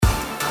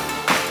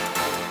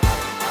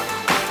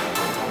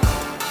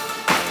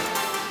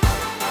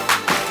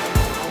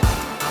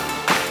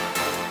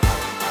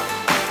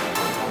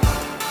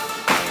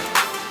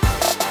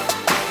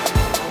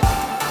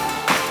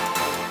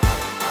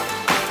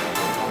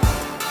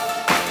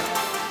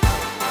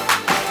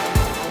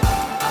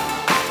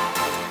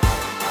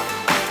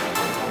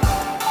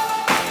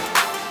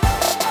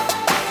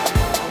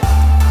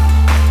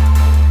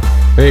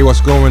Hey,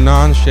 what's going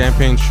on,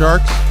 Champagne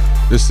Sharks?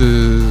 This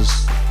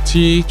is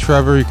T.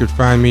 Trevor. You can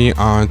find me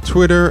on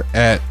Twitter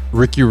at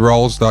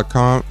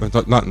RickyRawls.com,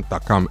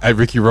 not .com, at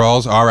Ricky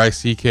Rawls,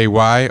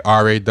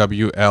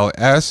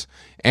 RICKYRAWLS.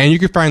 And you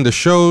can find the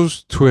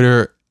show's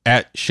Twitter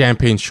at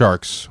Champagne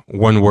Sharks,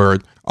 one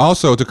word.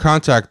 Also, to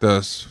contact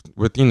us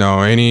with,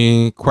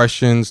 any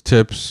questions,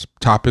 tips,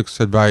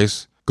 topics,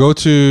 advice, go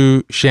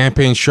to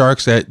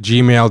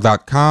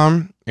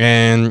champagnesharks@gmail.com.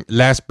 And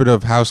last bit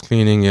of house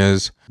cleaning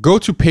is go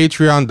to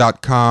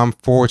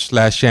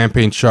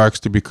patreon.com/Champagne Sharks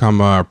to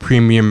become a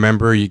premium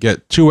member. You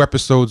get 2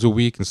 episodes a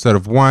week instead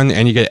of 1,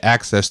 and you get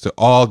access to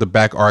all the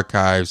back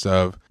archives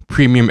of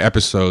premium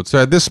episodes. So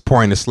at this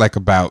point, it's like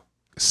about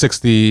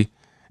 60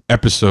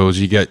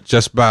 episodes you get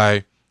just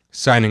by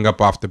signing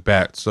up off the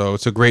bat. So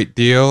it's a great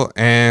deal.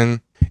 And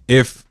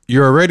if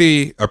you're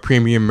already a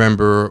premium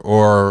member,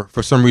 or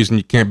for some reason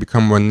you can't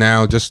become one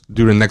now, just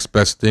do the next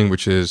best thing,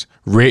 which is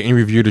rate and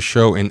review the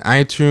show in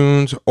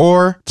iTunes,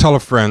 or tell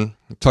a friend,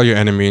 tell your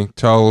enemy,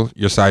 tell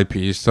your side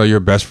piece, tell your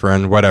best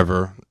friend,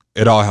 whatever.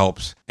 It all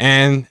helps.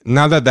 And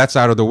now that that's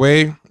out of the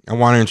way, I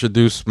want to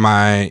introduce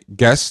my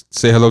guest.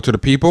 Say hello to the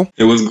people.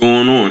 Hey, what's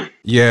going on?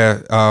 Yeah,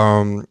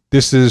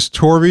 this is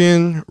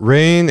Torian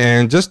Rain,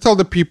 and just tell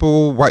the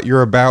people what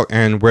you're about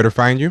and where to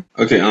find you.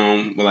 Okay,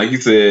 well, like you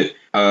said,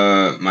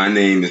 my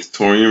name is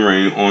Torian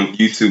Rain. On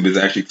YouTube, it's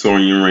actually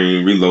Torian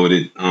Rain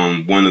Reloaded.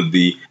 One of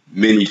the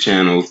many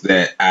channels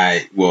that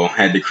I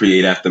had to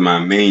create after my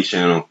main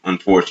channel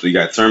unfortunately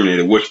got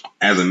terminated, which,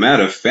 as a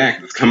matter of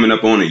fact, is coming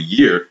up on a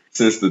year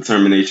since the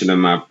termination of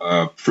my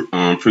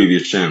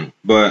previous channel.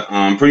 But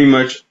pretty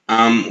much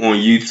I'm on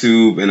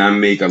YouTube, and I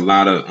make a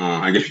lot of,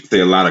 I guess you could say,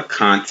 a lot of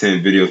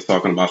content videos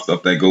talking about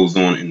stuff that goes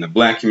on in the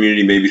Black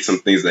community, maybe some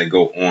things that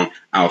go on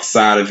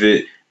outside of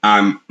it.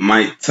 I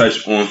might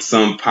touch on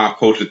some pop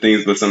culture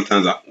things, but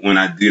sometimes when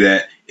I do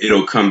that,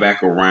 it'll come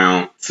back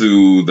around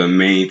to the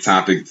main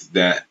topics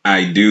that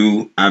I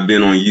do. I've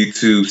been on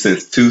YouTube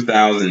since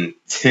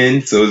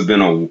 2010, so it's been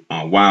a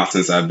while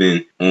since I've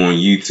been on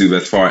YouTube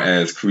as far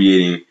as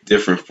creating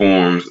different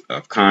forms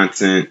of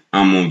content.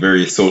 I'm on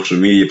various social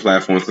media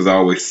platforms because I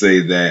always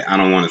say that I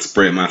don't want to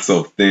spread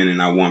myself thin,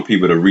 and I want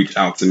people to reach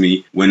out to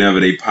me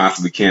whenever they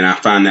possibly can. I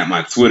find that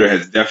my Twitter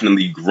has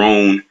definitely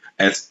grown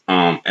as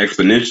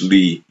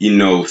exponentially,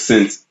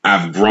 since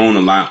I've grown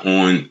a lot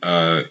on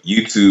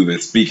YouTube.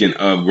 And speaking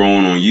of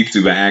growing on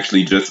YouTube, I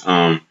actually just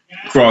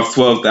crossed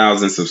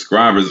 12,000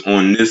 subscribers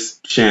on this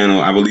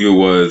channel. I believe it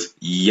was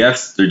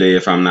yesterday,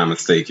 if I'm not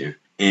mistaken.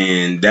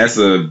 And that's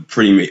a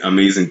pretty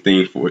amazing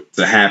thing for it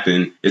to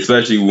happen,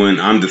 especially when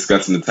I'm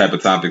discussing the type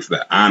of topics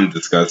that I'm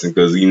discussing,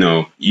 because,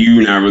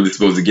 you're not really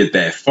supposed to get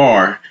that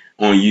far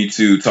on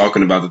YouTube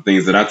talking about the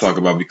things that I talk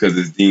about because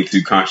it's deemed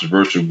too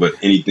controversial. But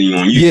anything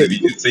on YouTube, you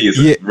can see it's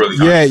really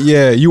controversial.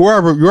 Yeah. You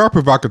are a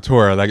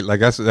provocateur. Like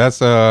that's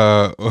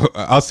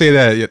I'll say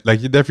that.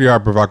 Like, you definitely are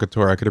a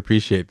provocateur. I could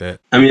appreciate that.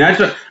 I mean, like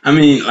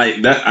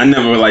that. I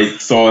never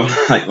saw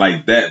it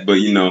like that, but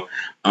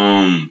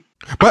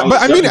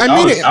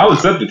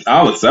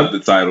I'll accept the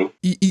title.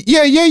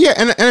 Yeah,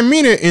 and I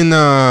mean it in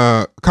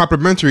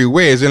complimentary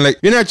ways, and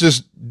you're not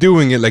just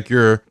doing it like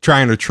you're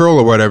trying to troll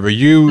or whatever.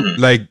 You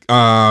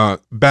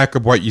back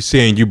up what you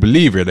say and you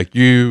believe it. Like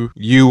you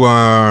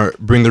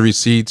bring the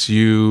receipts.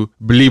 You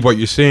believe what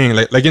you're saying.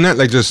 Like you're not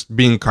just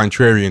being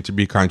contrarian to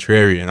be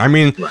contrarian. I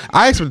mean, right.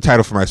 I accept the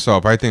title for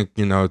myself. I think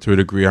to a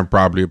degree I'm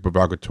probably a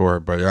provocateur,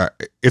 but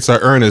it's an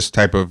earnest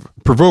type of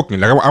provoking.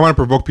 Like I want to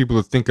provoke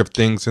people to think of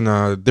things in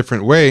a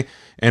different way,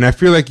 and I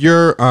feel like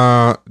you're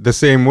the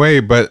same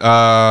way. But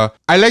I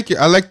like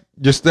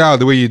your style,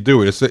 the way you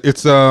do it. It's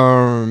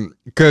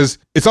because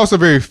it's also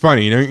very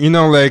funny. You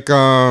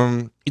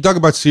talk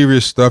about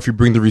serious stuff, you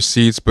bring the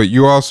receipts, but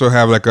you also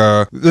have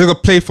there's a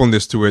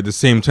playfulness to it at the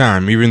same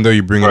time, even though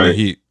you bring in the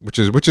heat, which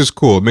is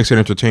cool. It makes it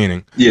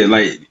entertaining. Yeah,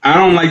 I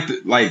don't like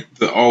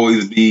to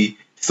always be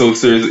so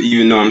serious,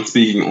 even though I'm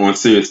speaking on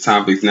serious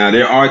topics. Now,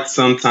 there are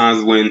some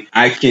times when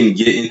I can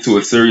get into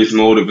a serious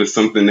mode if it's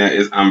something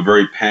that I'm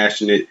very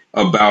passionate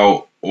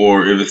about,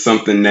 or if it's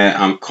something that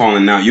I'm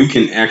calling out. You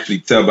can actually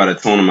tell by the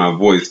tone of my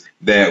voice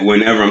that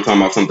whenever I'm talking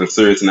about something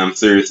serious and I'm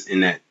serious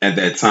at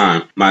that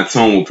time, my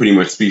tone will pretty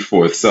much speak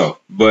for itself.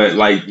 But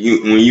when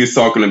you're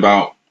talking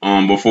about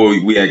before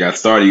we had got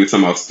started, you were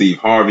talking about Steve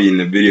Harvey in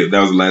the video. That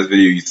was the last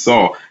video you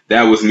saw.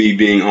 That was me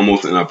being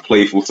almost in a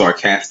playful,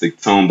 sarcastic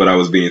tone, but I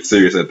was being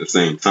serious at the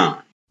same time.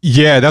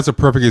 Yeah, that's a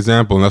perfect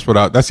example, and that's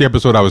the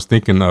episode I was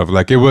thinking of.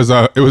 It was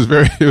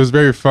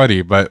very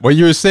funny. But what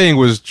you were saying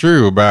was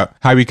true about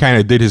how he kind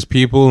of did his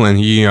people, and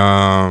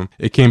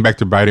it came back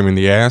to bite him in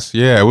the ass.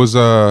 Yeah, it was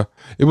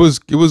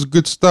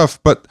good stuff.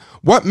 But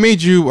what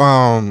made you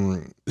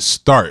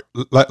start?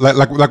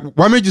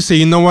 What made you say,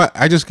 you know what?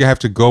 I just have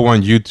to go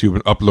on YouTube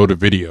and upload a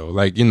video.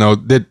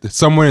 Did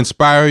someone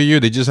inspire you?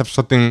 Did you just have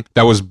something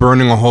that was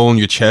burning a hole in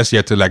your chest you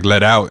had to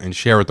let out and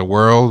share with the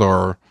world,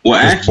 or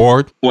just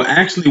bored? Well,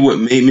 actually, what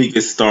made me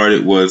get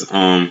started was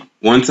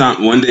one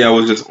day I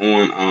was just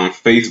on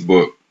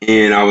Facebook,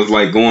 and I was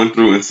going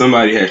through, and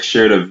somebody had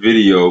shared a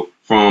video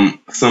from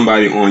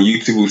somebody on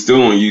YouTube who's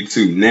still on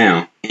YouTube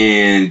now.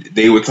 and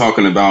they were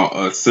talking about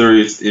a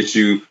serious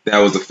issue that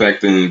was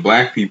affecting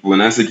black people.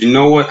 And I said, you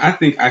know what? I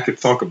think I could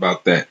talk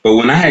about that. But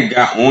when I had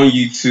got on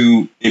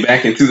YouTube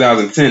back in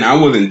 2010, I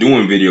wasn't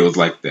doing videos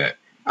like that.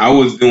 I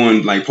was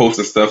doing like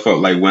posting stuff up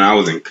like when I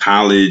was in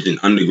college and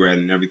undergrad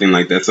and everything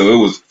like that. So it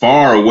was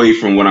far away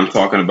from what I'm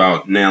talking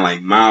about now,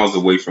 like miles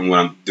away from what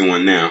I'm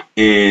doing now.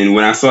 And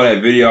when I saw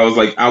that video, I was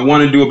like, I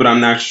want to do it, but I'm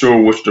not sure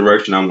which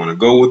direction I want to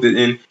go with it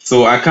in.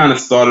 So I kind of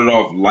started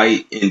off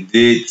light and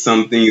did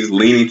some things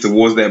leaning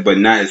towards that, but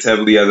not as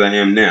heavily as I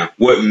am now.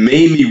 What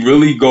made me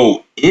really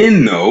go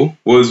in though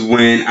was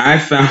when I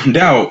found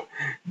out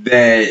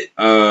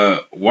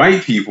that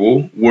white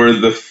people were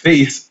the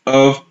face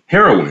of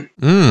heroin.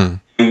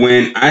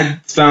 When I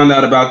found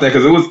out about that,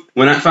 because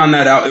when I found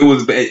that out, it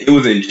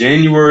was in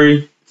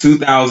January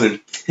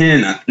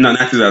 2010, no,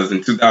 not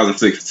 2010,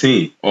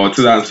 2016 or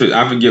 2002.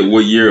 I forget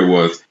what year it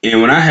was.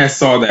 And when I had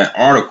saw that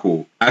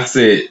article, I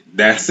said,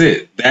 that's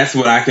it. That's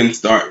what I can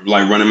start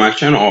like running my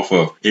channel off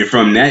of. And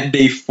from that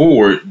day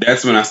forward,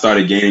 that's when I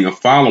started gaining a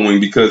following,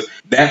 because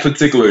that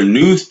particular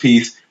news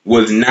piece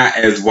was not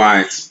as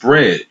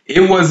widespread.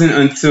 It wasn't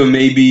until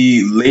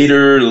maybe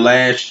later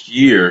last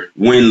year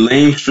when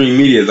mainstream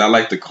media, as I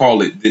like to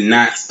call it, did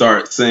not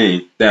start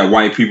saying that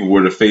white people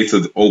were the face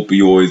of the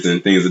opioids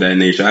and things of that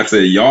nature. I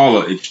said,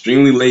 y'all are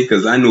extremely late,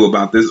 because I knew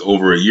about this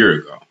over a year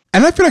ago.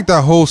 And I feel like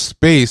that whole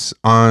space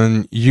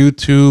on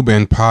YouTube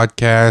and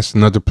podcasts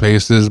and other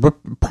places, but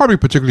probably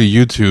particularly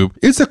YouTube,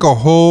 it's like a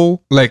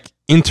whole like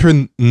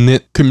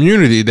internet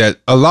community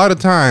that a lot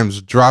of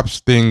times drops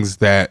things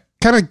that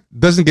kind of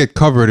doesn't get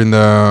covered in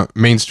the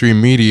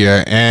mainstream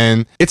media.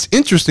 And it's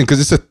interesting because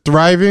it's a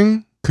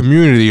thriving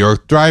community or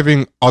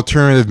thriving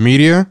alternative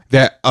media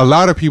that a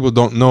lot of people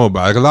don't know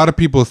about. Like a lot of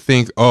people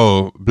think,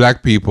 oh,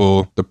 black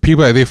people, the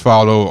people that they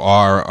follow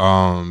are,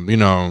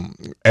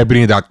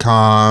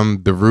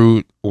 ebony.com, The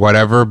Root,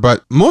 whatever.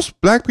 But most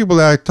black people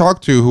that I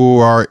talk to who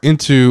are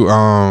into,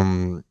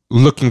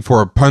 looking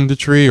for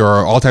punditry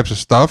or all types of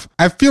stuff,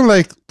 I feel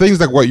like things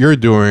like what you're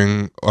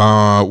doing,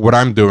 what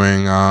I'm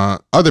doing,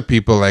 other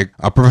people like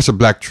Professor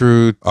Black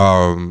Truth,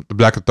 The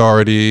Black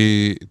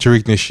Authority,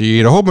 Tariq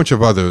Nasheed, a whole bunch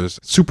of others.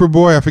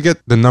 Superboy, I forget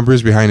the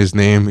numbers behind his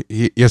name.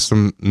 He has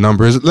some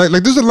numbers.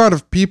 Like there's a lot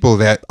of people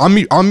that I'll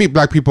meet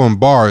black people in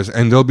bars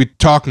and they'll be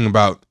talking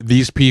about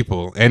these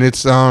people. And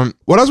it's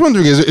what I was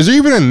wondering is there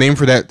even a name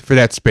for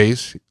that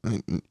space?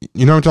 You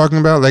know what I'm talking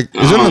about? Like,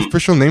 is there an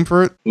official name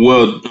for it?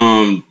 Well,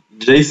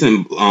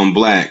 Jason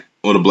Black,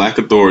 or the Black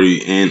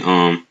Authority, and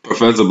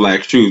Professor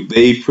Black Truth,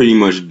 they pretty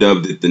much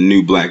dubbed it the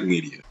new black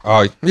media.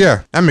 Oh,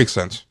 yeah, that makes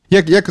sense. Yeah,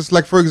 because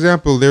like, for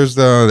example, there's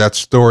that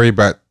story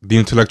about the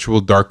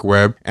intellectual dark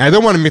web. And I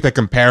don't want to make that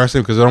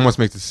comparison because it almost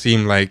makes it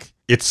seem like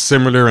it's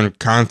similar in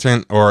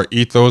content or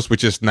ethos,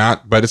 which is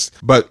not.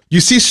 But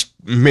you see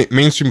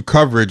mainstream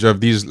coverage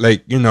of these,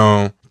 like,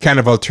 kind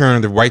of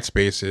alternative white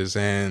spaces,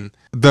 and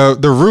the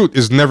Root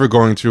is never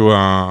going to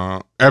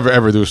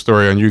ever do a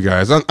story on you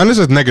guys unless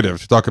it's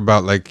negative to talk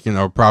about, like,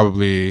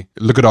 probably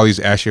look at all these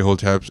ashy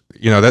hoteps.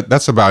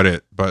 That's about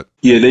it. But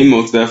yeah, they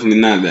most definitely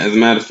not. As a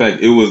matter of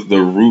fact, it was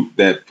the Root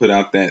that put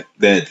out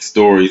that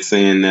story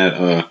saying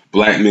that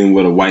black men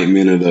were the white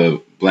men of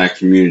the black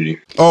community.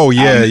 Oh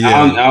yeah,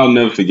 I'll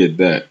never forget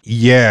that.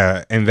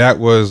 Yeah, and that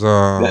was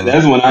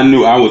that's when I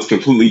knew I was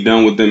completely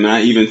done with them. And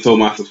I even told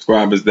my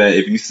subscribers that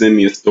if you send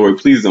me a story,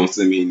 please don't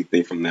send me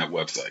anything from that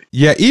website.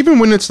 Yeah, even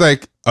when it's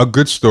like a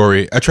good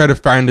story, I try to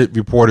find it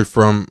reported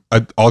from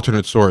an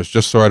alternate source,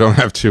 just so I don't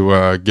have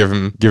to give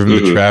them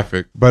the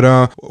traffic.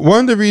 But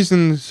one of the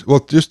reasons,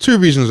 well, there's two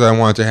reasons I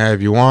wanted to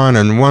have you on,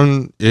 and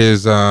one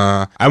is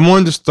I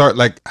wanted to start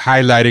like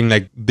highlighting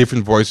like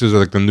different voices of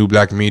like the new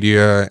black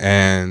media,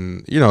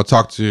 and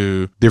talk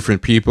to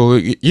different people,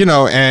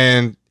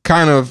 and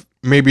kind of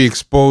maybe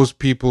expose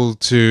people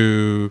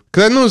to,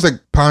 because I know it's like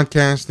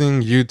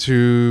podcasting,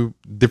 YouTube,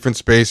 different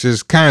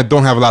spaces kind of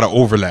don't have a lot of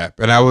overlap,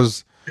 and I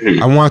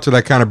wanted to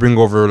like kind of bring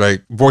over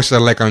like voices I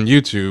like on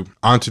YouTube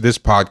onto this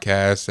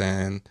podcast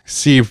and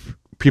see if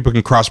people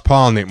can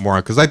cross-pollinate more,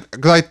 because I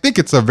think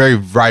it's a very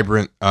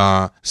vibrant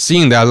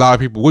scene that a lot of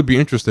people would be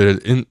interested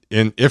in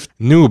if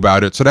knew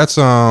about it. So that's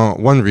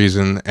one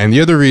reason. And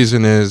the other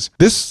reason is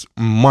this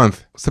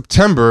month,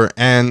 September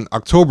and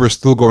October, is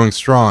still going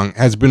strong,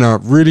 has been a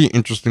really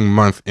interesting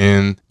month.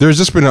 And there's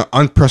just been an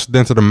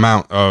unprecedented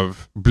amount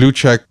of blue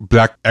check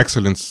black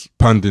excellence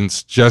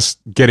pundits just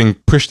getting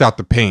pushed out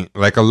the paint.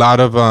 Like a lot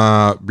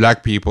of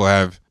black people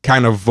have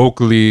kind of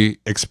vocally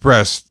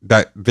expressed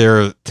that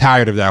they're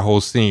tired of that whole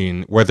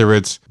scene, whether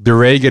it's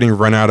DeRay getting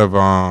run out of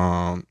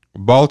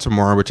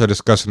Baltimore, which I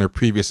discussed in a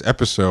previous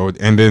episode,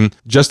 and then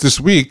just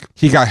this week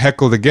he got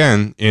heckled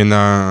again in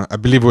I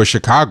believe it was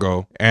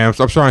Chicago, and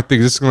I'm starting to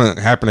think this is going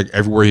to happen like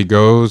everywhere he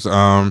goes.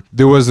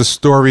 There was a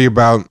story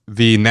about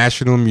the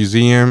National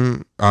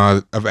Museum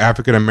of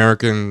African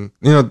American,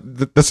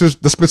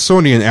 the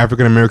Smithsonian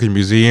African American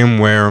Museum,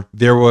 where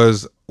there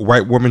was a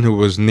white woman who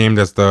was named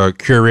as the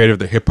curator of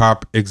the hip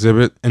hop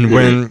exhibit, and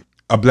when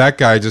a black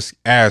guy just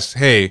asked,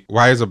 hey,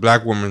 why is a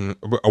white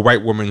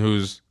woman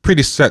who's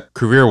pretty set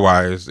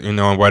career-wise, you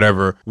know, and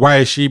whatever, why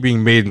is she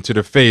being made into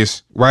the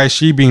face? Why is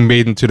she being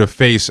made into the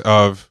face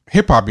of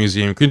hip-hop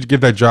museum? Couldn't you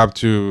give that job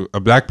to a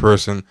black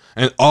person?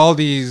 And all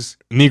these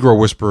Negro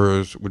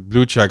whisperers with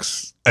blue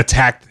checks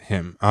attacked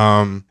him.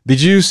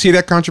 Did you see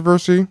that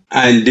controversy?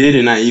 I did,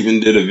 and I even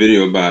did a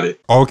video about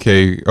it.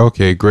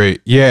 Okay,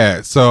 great.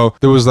 Yeah, so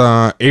there was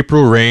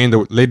April Reign,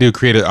 the lady who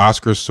created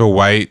Oscars So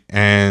White,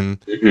 and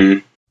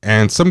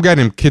and some guy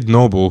named Kid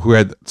Noble who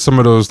had some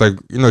of those, like,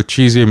 you know,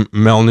 cheesy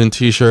melanin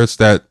t-shirts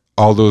that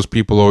all those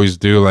people always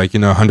do, like, you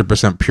know,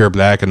 100% pure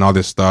black and all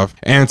this stuff.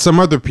 And some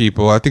other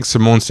people, I think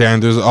Simone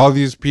Sanders, all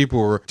these people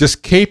were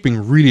just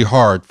caping really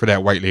hard for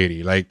that white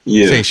lady. Like,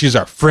 saying she's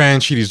our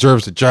friend, she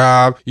deserves the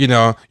job. You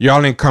know,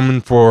 y'all ain't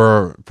coming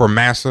for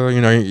massa, you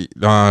know,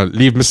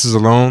 leave Mrs.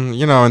 alone,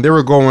 you know, and they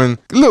were going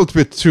a little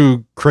bit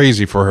too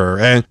crazy for her.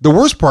 And the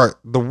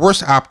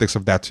worst optics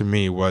of that to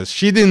me was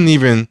she didn't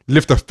even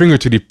lift a finger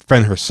to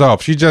defend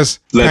herself. She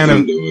just let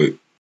them do it.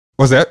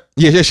 Was that?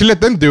 Yeah, she let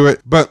them do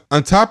it. But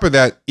on top of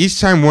that, each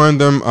time one of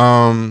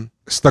them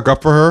stuck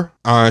up for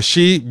her,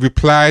 she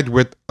replied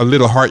with a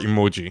little heart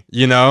emoji,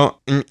 you know,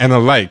 and a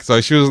like.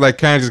 So she was like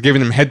kind of just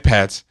giving them head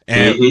pats,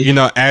 and you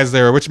know, as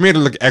they were, which made it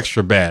look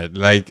extra bad.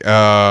 Like,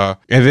 and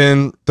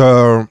then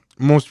the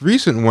most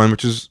recent one,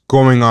 which is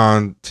going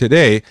on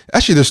today.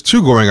 Actually, there's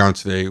two going on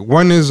today.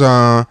 One is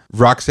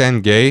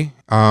Roxane Gay.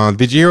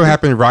 Did you hear what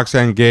happened to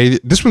Roxane Gay?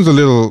 This one's a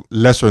little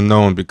lesser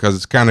known because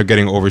it's kind of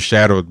getting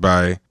overshadowed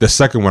by the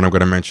second one I'm going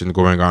to mention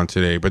going on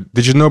today. But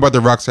did you know about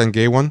the Roxane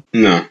Gay one?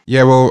 No.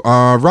 Yeah, well,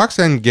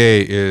 Roxane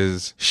Gay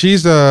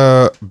she's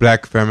a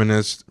black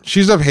feminist.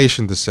 She's of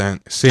Haitian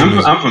descent.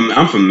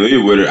 I'm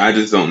familiar with her. I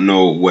just don't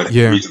know what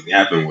recently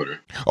happened with her.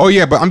 Oh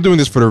yeah, but I'm doing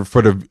this for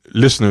the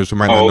listeners who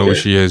might not know who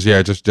she is.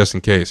 Yeah, just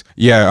in case.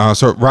 Yeah,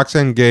 so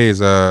Roxane Gay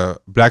is a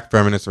black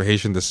feminist of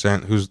Haitian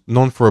descent who's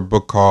known for a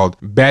book called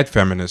Bad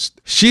Feminist.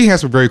 She has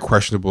some very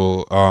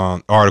questionable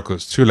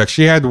articles too. Like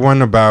she had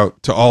one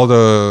about To All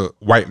the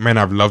White Men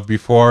I've Loved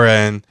Before,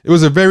 and it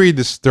was a very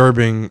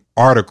disturbing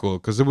article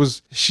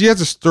because she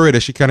has a story that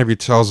she kind of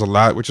retells a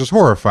lot, which is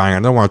horrifying. I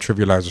don't want to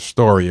trivialize the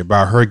story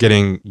about her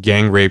getting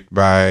gang raped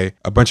by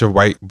a bunch of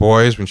white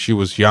boys when she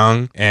was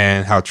young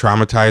and how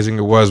traumatizing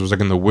it was like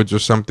in the woods or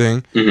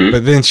something.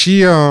 But then she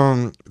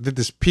did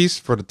this piece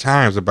for the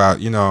Times about,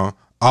 you know,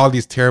 all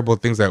these terrible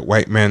things that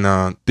white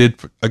men did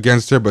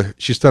against her, but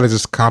she started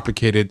this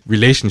complicated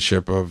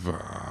relationship of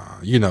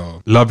you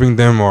know, loving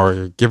them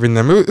or giving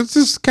them. It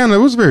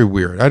was very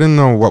weird. I didn't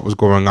know what was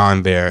going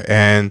on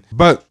there.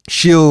 But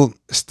she'll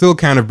still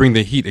kind of bring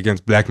the heat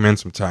against black men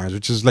sometimes,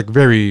 which is like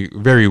very,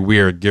 very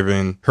weird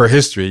given her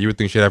history. You would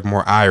think she'd have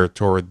more ire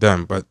toward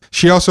them. But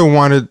she also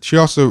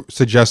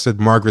suggested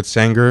Margaret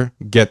Sanger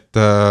get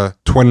the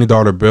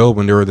 $20 bill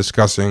when they were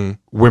discussing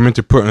women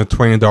to put in a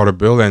 $20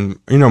 bill. And,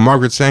 you know,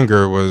 Margaret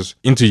Sanger was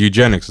into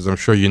eugenics, as I'm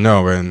sure you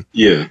know, and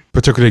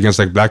particularly against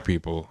like black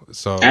people.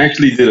 So I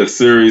actually did a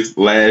series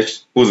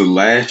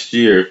last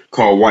year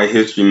called White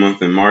History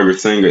Month, and Margaret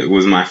Sanger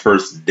was my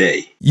first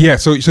day. Yeah,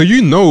 so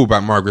you know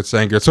about Margaret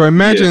Sanger. So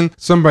imagine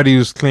somebody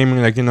who's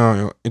claiming, like, you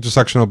know,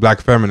 intersectional black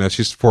feminist.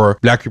 She's for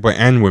black people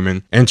and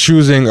women, and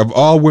choosing of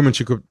all women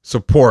she could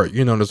support.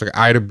 You know, there's like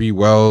Ida B.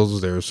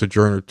 Wells, there's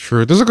Sojourner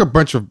Truth. There's like a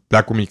bunch of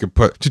black women you could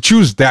put to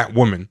choose that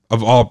woman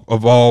of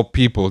all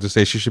people to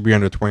say she should be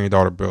under a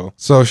 $20 bill.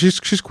 So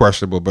she's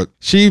questionable, but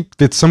she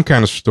did some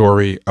kind of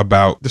story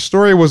about. The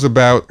story was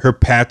about her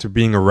path to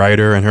being a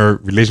writer and her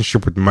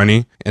relationship with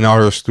money and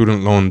all her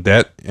student loan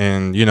debt,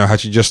 and you know how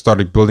she just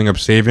started building up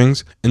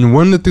savings. And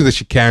one of the things that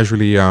she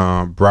casually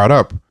brought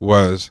up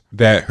was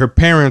that her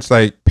parents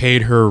like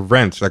paid her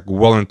rent like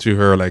well into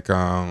her like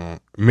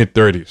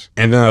mid-30s.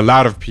 And then a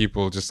lot of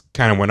people just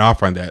kind of went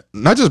off on that.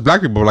 Not just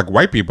black people, but like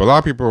white people. A lot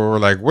of people were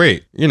like,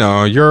 wait, you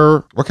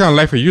know, what kind of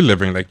life are you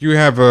living? Like you're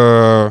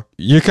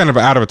kind of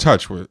out of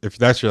touch with if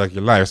that's your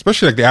life.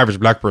 Especially like the average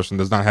black person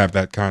does not have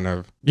that kind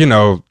of, you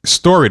know,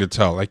 story to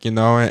tell, like, you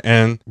know,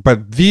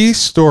 but the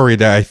story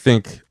that I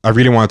think I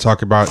really want to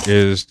talk about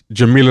is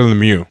Jamilah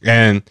Lemieux.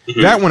 And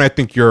that one I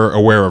think you're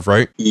aware of,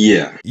 right?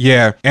 Yeah.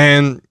 Yeah.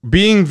 And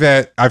being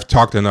that I've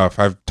talked enough,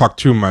 I've talked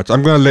too much,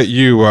 I'm going to let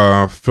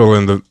you fill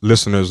in the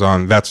listeners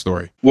on that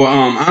story. Well,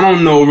 I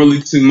don't know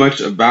really too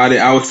much about it.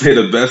 I would say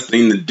the best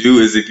thing to do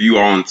is if you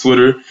are on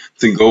Twitter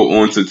to go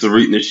on to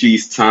Tariq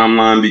Nasheed's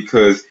timeline,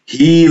 because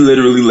he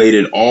literally laid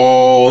it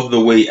all the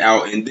way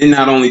out. And then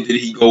not only did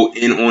he go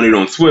in on it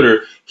on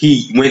Twitter,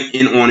 he went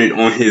in on it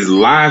on his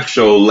live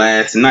show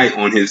last night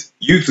on his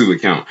YouTube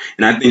account.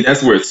 And I think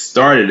that's where it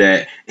started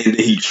at. And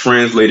then he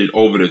translated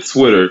over to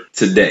Twitter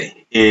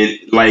today. And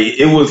like,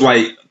 it was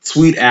like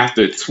tweet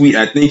after tweet.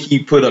 I think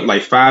he put up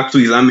like 5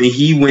 tweets. I mean,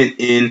 he went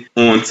in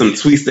on some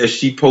tweets that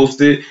she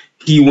posted.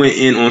 He went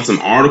in on some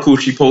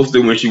articles she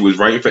posted when she was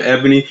writing for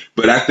Ebony.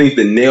 But I think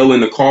the nail in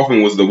the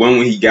coffin was the one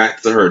when he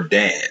got to her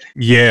dad.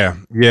 Yeah.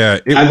 I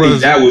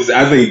think that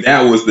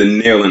was the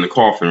nail in the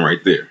coffin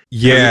right there.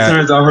 Yeah. It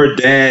turns out her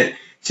dad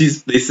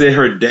they said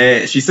her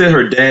dad. She said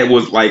her dad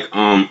was like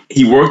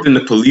he worked in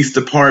the police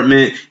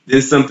department.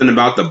 Did something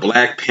about the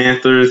Black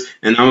Panthers,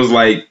 and I was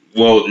like,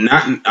 well,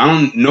 I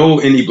don't know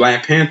any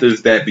Black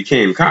Panthers that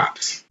became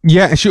cops.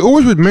 Yeah, and she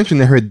always would mention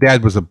that her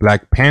dad was a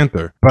Black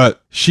Panther,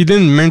 but she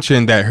didn't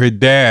mention that her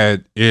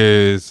dad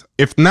is,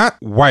 if not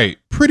white,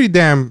 pretty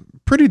damn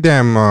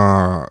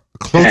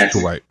close to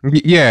white.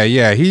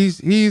 Yeah,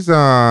 he's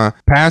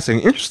passing.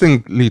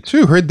 Interestingly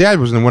too, her dad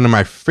was in one of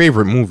my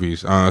favorite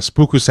movies,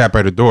 Spook Who Sat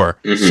by the Door.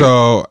 Mm-hmm.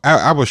 So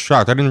I was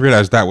shocked. I didn't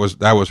realize that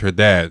was her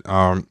dad.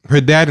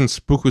 Her dad in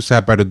Spook Who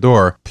Sat by the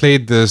Door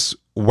played this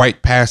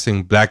white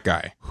passing Black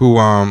guy who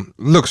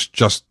looks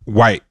just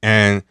white,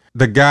 and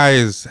the guy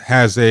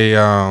has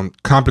a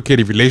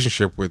complicated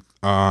relationship with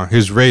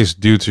his race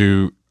due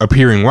to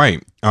appearing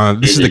white.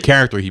 This is the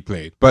character he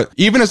played. But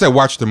even as I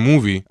watched the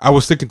movie, I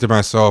was thinking to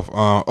myself,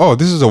 oh,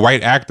 this is a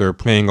white actor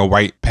playing a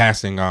white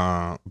passing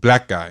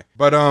Black guy.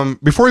 But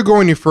before we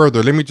go any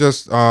further, let me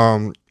just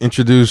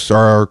introduce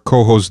our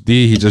co-host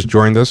D. He just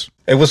joined us.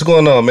 Hey, what's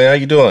going on, man? How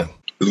you doing?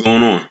 What's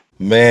going on?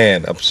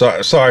 Man, I'm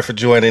sorry for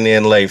joining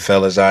in late,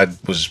 fellas. I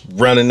was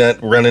running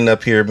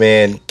up here,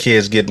 man.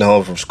 Kids getting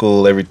home from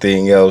school,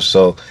 everything else.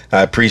 So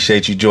I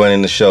appreciate you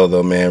joining the show,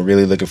 though, man.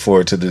 Really looking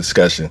forward to the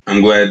discussion.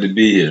 I'm glad to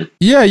be here.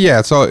 Yeah.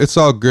 It's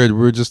all good.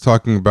 We're just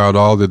talking about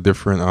all the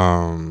different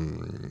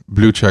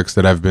blue checks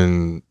that have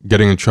been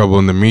getting in trouble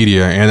in the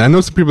media, and I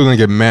know some people are gonna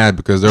get mad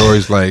because they're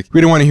always like,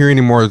 we don't want to hear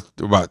any more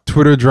about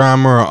Twitter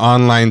drama or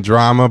online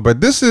drama.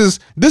 But this is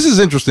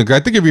interesting because I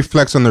think it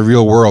reflects on the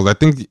real world. I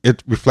think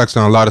it reflects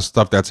on a lot of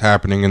stuff that's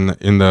happening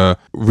in the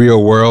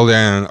real world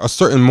and a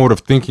certain mode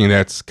of thinking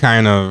that's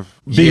kind of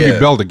being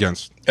rebelled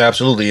against.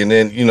 Absolutely. And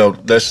then,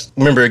 let's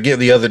remember again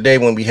the other day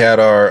when we had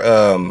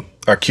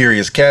our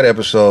Curious Cat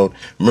episode.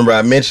 Remember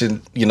I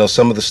mentioned,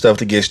 some of the stuff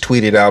that gets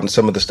tweeted out and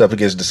some of the stuff that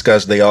gets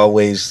discussed, they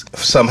always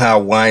somehow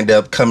wind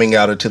up coming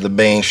out into the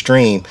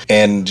mainstream.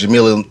 And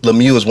Jamila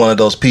Lemieux is one of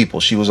those people.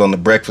 She was on the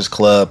Breakfast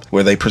Club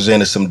where they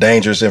presented some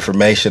dangerous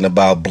information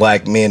about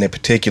Black men in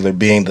particular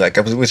being like,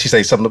 what she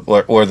say, something,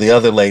 or the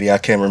other lady, I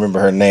can't remember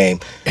her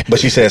name, but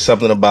she said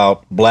something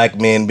about Black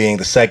men being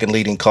the second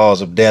leading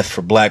cause of death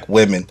for Black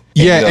women.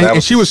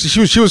 And she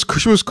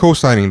was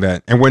co-signing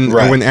that. And when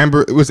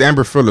it was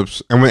Amber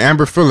Phillips, and when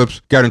Amber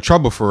Phillips got in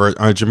trouble for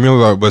it,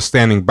 Jamila was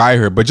standing by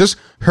her, but just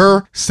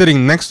her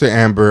sitting next to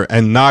Amber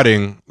and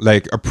nodding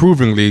like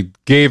approvingly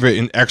gave it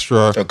an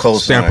extra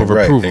stamp of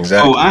approval.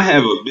 Exactly. Oh, I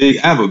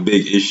have a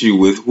big issue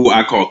with who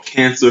I call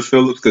Cancer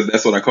Phillips, because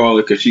that's what I call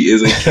her, because she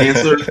is a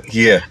cancer.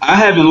 Yeah, I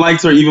haven't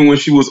liked her even when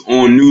she was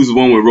on News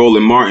One with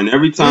Roland Martin.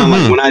 Every time,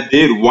 like when I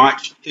did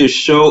watch his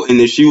show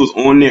and if she was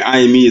on there, I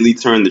immediately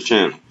turned the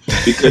channel.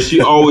 Because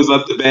she always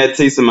left a bad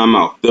taste in my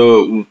mouth. But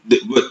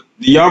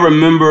do y'all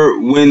remember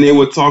when they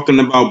were talking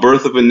about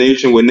Birth of a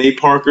Nation with Nate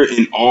Parker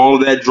and all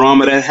that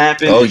drama that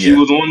happened? Oh, yeah. She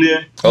was on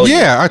there. Oh,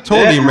 yeah, I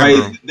totally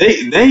remember. Right,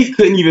 they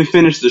couldn't even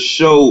finish the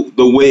show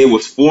the way it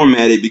was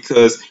formatted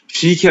because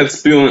she kept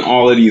spilling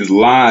all of these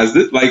lies.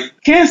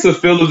 Cancer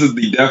Phillips is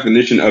the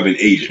definition of an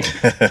agent.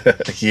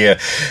 Yeah,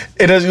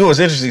 it was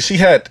interesting. She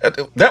had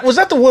was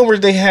that the one where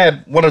they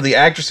had one of the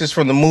actresses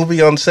from the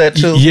movie on set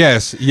too?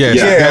 Yes. Yeah,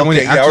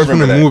 The actress from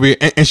the movie,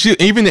 and she,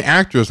 even the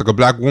actress, like a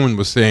Black woman,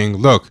 was saying,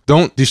 "Look,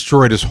 don't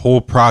destroy this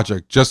whole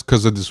project just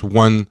because of this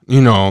one,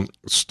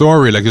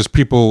 story. Like, there's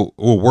people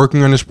who are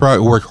working on this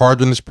project, work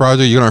hard on this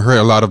project. You're gonna hurt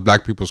a lot of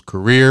Black people's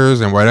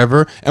careers and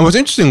whatever." And what's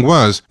interesting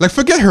was, like,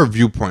 forget her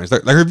viewpoints.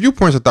 Like her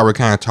viewpoints, I thought were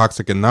kind of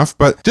toxic enough,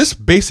 but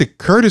just basic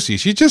courtesy.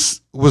 She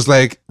just was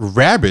like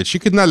rabid. She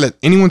could not let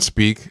anyone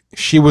speak.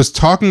 She was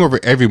talking over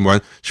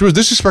everyone. She was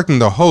disrespecting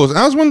the host. And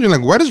I was wondering,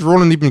 like, why does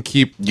Roland even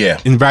keep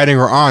inviting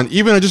her on,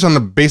 even just on the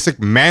basic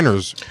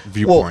manners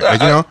viewpoint?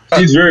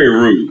 She's very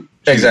rude.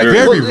 Exactly.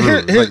 Very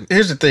rude.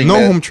 Here's the thing. No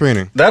man. home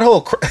training. That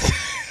whole.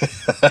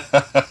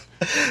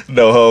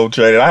 No home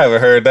training. I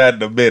haven't heard that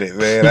in a minute,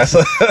 man.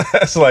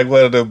 That's like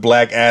one of the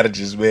Black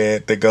adages,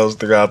 man, that goes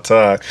throughout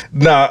time.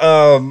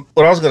 Nah,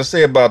 what I was gonna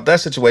say about that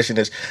situation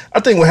is, I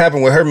think what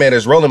happened with her, man,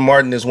 is Roland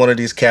Martin is one of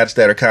these cats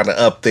that are kind of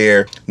up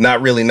there,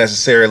 not really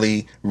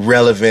necessarily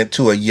relevant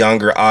to a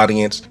younger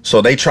audience.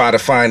 So they try to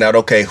find out,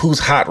 okay, who's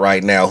hot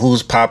right now,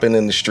 who's popping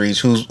in the streets,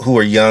 who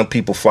are young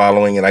people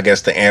following, and I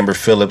guess the Amber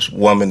Phillips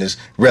woman is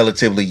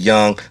relatively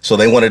young, so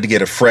they wanted to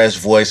get a fresh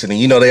voice, and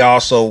they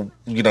also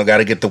got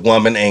to get the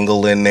woman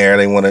angle in there.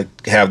 They want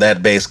to have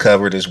that base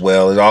covered as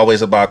well. It's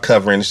always about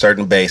covering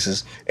certain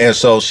bases. And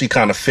so she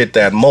kind of fit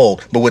that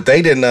mold. But what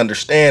they didn't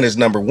understand is,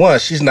 number one,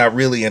 she's not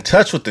really in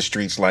touch with the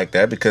streets like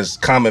that because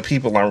common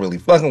people aren't really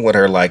fucking with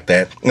her like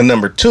that. And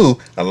number two,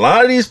 a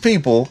lot of these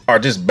people are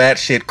just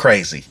batshit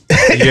crazy.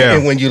 Yeah.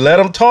 And when you let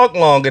them talk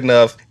long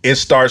enough, it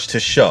starts to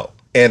show.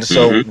 And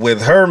so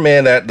with her,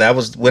 man, that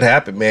was what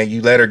happened, man.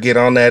 You let her get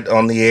on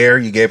the air.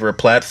 You gave her a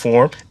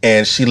platform,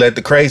 and she let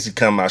the crazy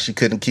come out. She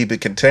couldn't keep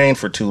it contained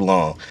for too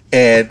long.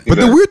 But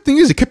the weird thing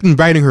is, he kept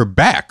inviting her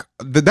back.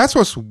 That's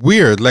what's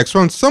weird. Like,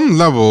 so on some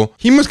level,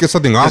 he must get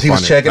something off on it. He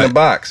was checking a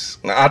box.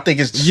 I think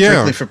it's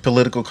strictly for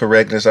political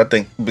correctness. I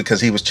think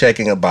because he was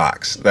checking a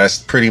box. That's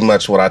pretty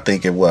much what I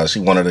think it was. He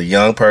wanted a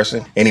young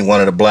person, and he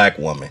wanted a black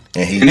woman.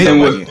 And then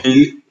one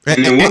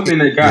thing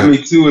that got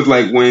me too is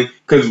like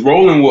because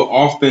Roland will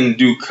often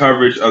do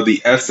coverage of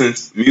the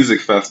Essence Music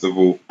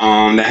Festival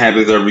that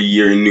happens every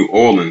year in New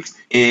Orleans.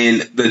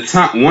 And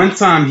one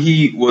time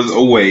he was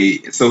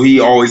away, so he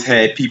always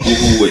had people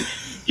who would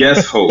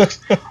guest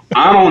host.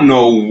 I don't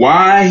know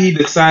why he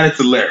decided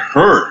to let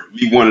her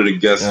be one of the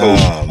guest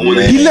hosts.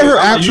 He let her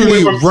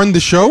actually run the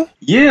show?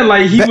 Yeah,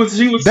 like she was.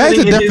 That's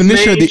the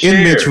definition of the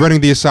inmates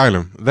running the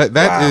asylum.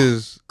 That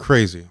is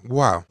crazy.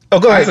 Wow. Oh,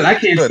 go ahead. I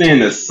can't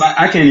stand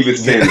I can't even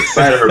stand the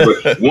sight of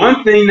her. But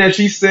one thing that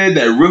she said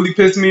that really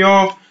pissed me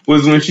off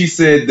was when she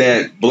said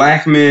that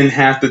black men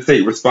have to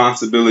take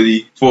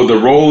responsibility for the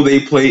role they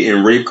play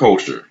in rape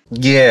culture.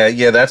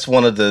 Yeah, that's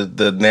one of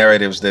the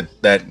narratives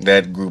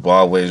that group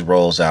always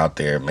rolls out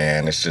there,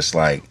 man. It's just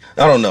like,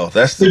 I don't know.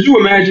 Could you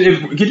imagine if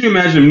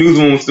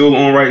Newswoman was still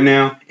on right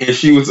now and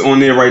she was on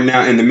there right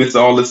now in the midst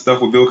of all this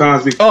stuff with Bill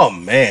Cosby? Oh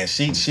man,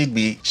 she'd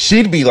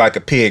be like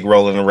a pig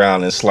rolling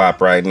around in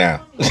slop right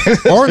now.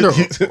 or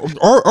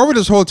with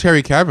this whole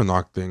Terry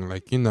Kavanaugh thing,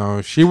 like,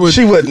 she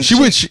wouldn't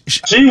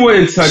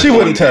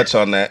touch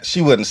on that.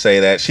 She wouldn't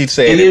say that. She'd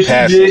say it in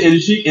passing.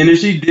 If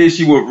she did,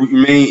 she would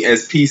remain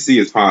as PC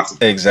as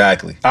possible.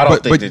 Exactly. I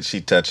don't think that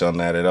she'd touch on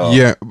that at all.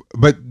 Yeah,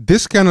 but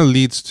this kind of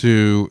leads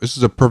to, this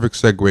is a perfect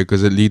segue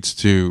because it leads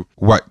to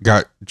what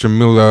got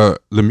Jamilah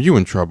Lemieux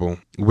in trouble,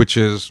 which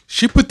is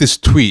she put this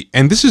tweet,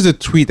 and this is a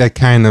tweet that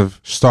kind of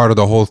started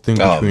the whole thing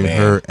between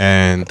her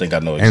and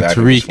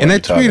Tariq. And I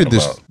tweeted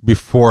this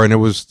before, and it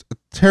was a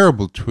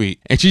terrible tweet,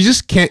 and she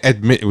just can't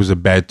admit it was a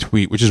bad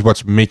tweet, which is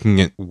what's making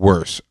it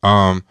worse.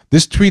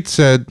 This tweet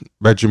said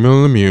by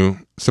Jamilah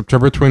Lemieux,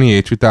 September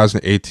 28,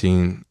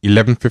 2018,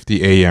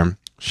 11:50 a.m.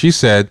 She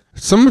said,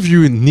 "Some of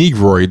you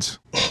negroids,"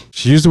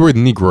 she used the word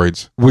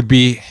negroids, "would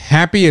be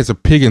happy as a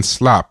pig in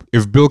slop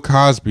if Bill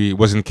Cosby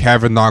was in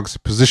Kavanaugh's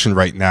position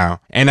right now.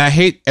 And I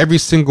hate every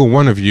single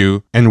one of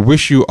you and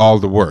wish you all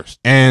the worst."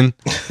 And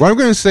what I'm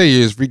going to say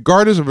is,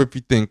 regardless of if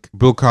you think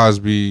Bill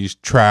Cosby's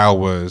trial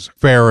was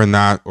fair or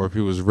not, or if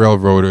he was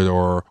railroaded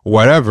or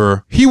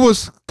whatever, he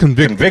was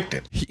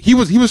convicted. He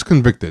was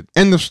convicted.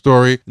 End of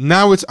story.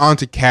 Now it's on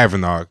to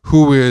Kavanaugh,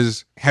 who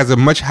has a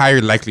much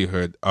higher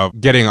likelihood of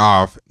getting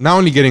off, not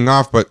only getting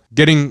off, but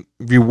getting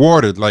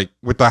rewarded, like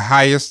with the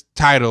highest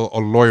title a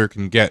lawyer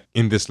can get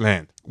in this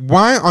land.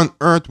 Why on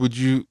earth would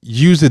you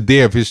use the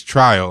day of his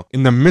trial,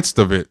 in the midst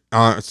of it,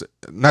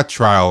 not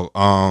trial,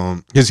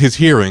 his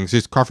hearings,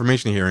 his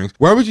confirmation hearings,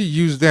 why would you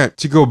use that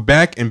to go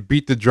back and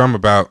beat the drum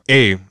about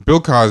A, Bill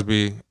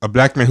Cosby, a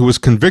black man who was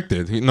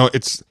convicted,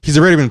 he's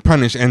already been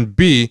punished, and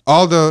B,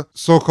 all the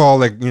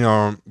so-called,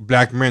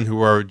 black men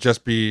who are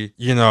just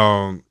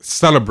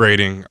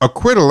celebrating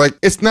acquittal? Like,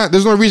 there's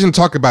no reason to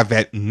talk about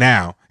that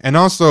now. And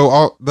also,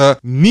 all the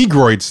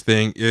negroids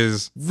thing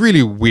is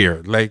really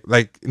weird. Like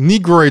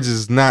negroids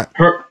is not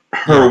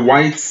her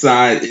white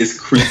side is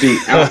creeping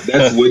out.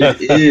 That's what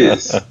it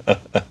is.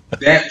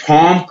 That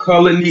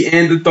palm-colored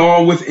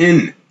Neanderthal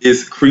within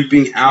is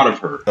creeping out of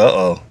her.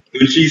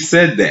 When she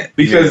said that,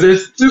 because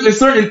there's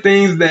certain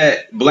things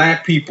that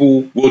black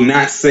people will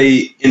not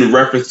say in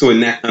reference to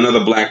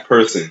another black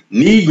person.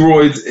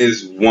 Negroids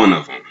is one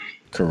of them.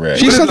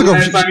 Correct. When's the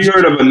last time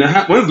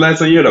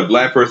you heard a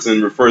black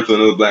person refer to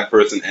another black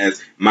person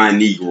as my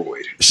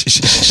negroid?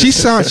 She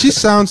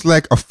sounds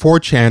like a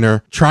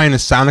 4chaner trying to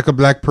sound like a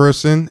black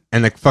person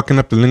and like fucking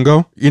up the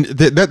lingo.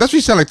 That's what she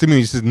sounds like to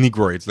me. She says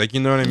negroids, like, you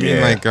know what I mean?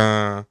 Yeah.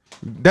 Like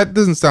that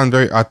doesn't sound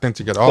very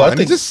authentic at all. Well,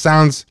 it just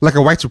sounds like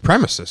a white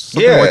supremacist.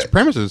 Something white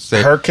supremacists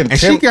say. Her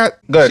contempt. And she got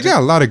a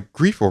lot of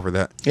grief over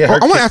that. Yeah.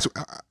 I want to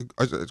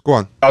ask. Go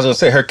on. I was gonna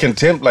say her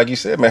contempt, like you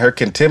said, man. Her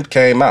contempt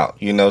came out.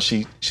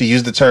 She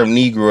used the term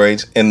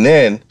negroids, and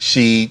then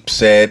she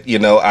said,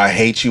 I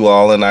hate you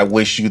all, and I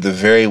wish you the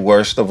very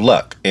worst of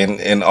luck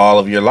in all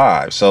of your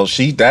lives. So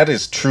that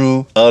is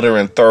true, utter,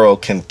 and thorough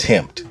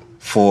contempt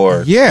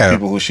for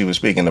people who she was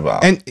speaking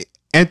about.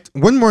 And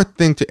one more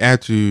thing to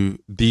add to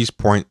Dee's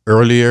point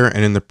earlier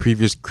and in the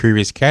previous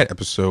Curious Cat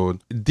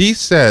episode, Dee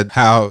said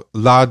how a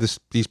lot of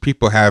these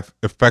people have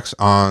effects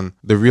on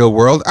the real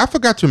world. I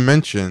think I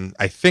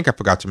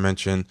forgot to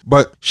mention,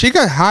 but she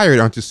got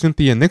hired onto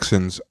Cynthia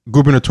Nixon's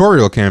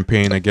gubernatorial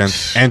campaign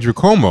against Andrew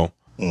Cuomo.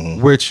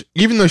 Mm-hmm. Which,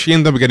 even though she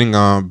ended up getting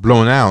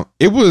blown out,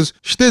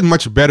 she did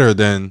much better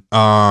than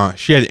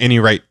she had any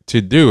right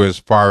to do as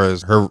far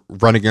as her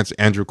run against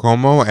Andrew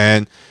Cuomo,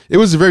 and it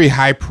was a very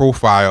high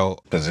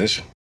profile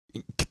position.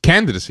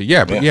 Candidacy,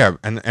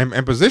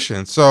 and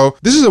position. So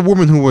this is a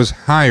woman who was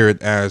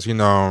hired as,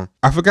 I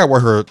forgot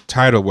what her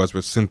title was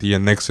with Cynthia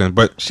Nixon,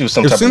 but she was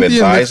some type of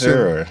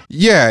advisor,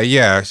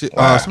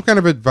 some kind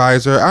of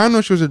advisor. I don't know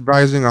if she was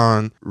advising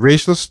on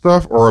racial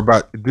stuff or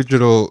about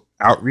digital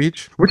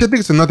outreach, which I think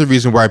is another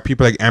reason why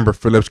people like Amber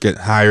Phillips get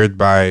hired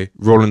by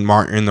Roland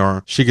Martin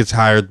or she gets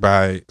hired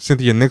by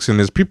Cynthia Nixon,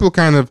 is people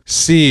kind of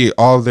see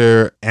all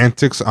their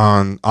antics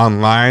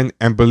online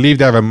and believe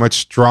they have a much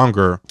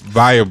stronger,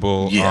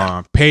 viable,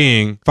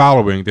 paying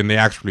following than they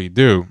actually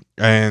do.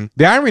 And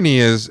the irony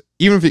is,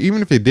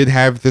 even if they did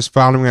have this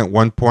following at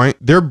one point,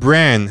 their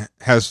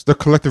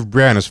collective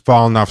brand has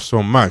fallen off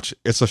so much.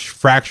 It's a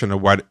fraction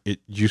of what it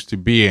used to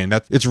be, and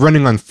that it's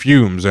running on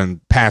fumes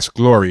and past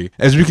glory.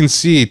 As we can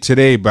see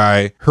today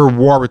by her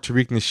war with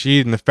Tariq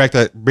Nasheed and the fact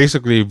that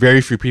basically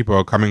very few people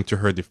are coming to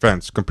her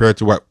defense compared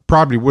to what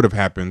probably would have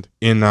happened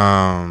in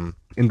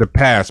the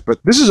past. But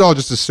this is all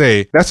just to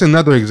say that's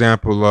another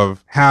example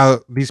of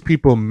how these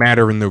people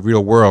matter in the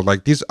real world.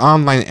 Like these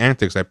online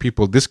antics that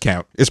people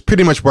discount is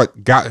pretty much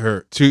what got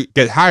her to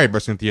get hired by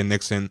Cynthia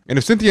Nixon. And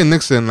if Cynthia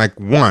Nixon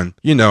won,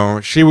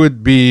 she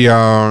would be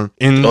in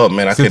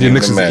Cynthia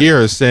Nixon's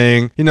ear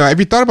saying, have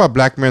you thought about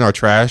black men are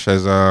trash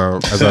as a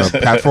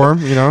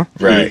platform?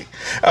 Right.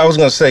 I was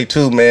gonna say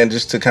too, man,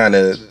 just to kind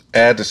of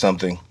add to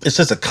something, it's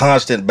just a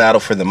constant battle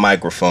for the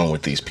microphone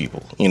with these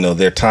people.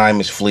 Their time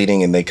is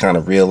fleeting and they kind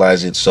of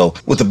realize it. So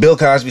with the Bill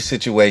Cosby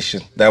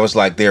situation, that was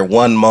like their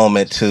one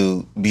moment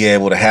to be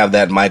able to have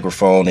that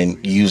microphone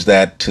and use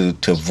that to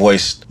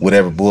voice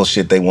whatever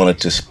bullshit they wanted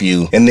to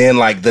spew. And then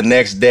the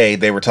next day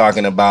they were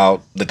talking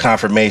about the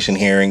confirmation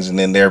hearings, and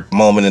then their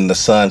moment in the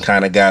sun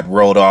kind of got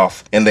rolled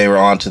off and they were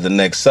on to the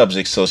next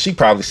subject. So she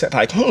probably said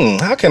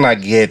how can I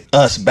get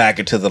us back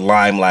into the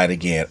limelight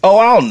again? Oh,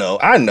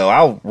 I know.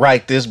 I'll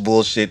write this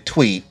bullshit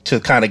tweet to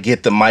kind of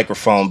get the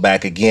microphone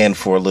back again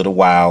for a little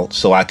while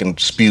so I can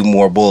spew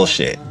more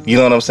bullshit. You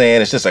know what I'm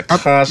saying? It's just a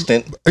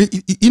constant.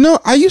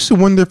 I used to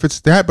wonder if it's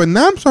that, but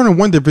now I'm starting to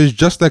wonder if it's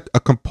just like a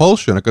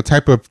compulsion, like a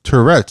type of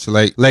Tourette's.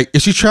 Like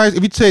if you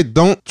say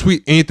don't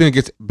tweet anything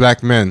against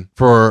black men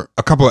for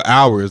a couple of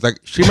hours,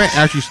 she might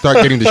actually start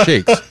getting the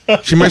shakes.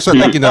 She might start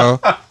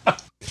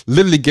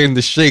literally getting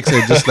the shakes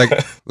and just like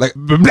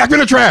black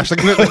men are trash.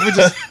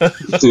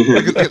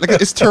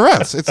 It's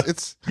Tourette's.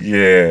 It's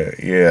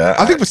yeah.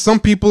 I think for some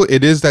people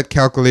it is that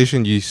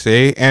calculation you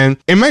say, and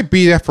it might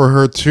be that for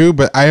her too.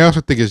 But I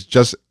also think it's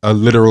just a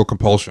literal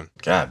compulsion.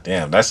 God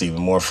damn, that's even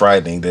more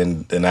frightening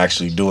than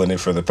actually doing it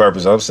for the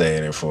purpose I'm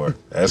saying it for.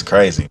 That's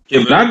crazy.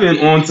 Yeah, but I've been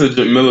on to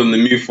Jamila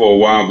Lemieux for a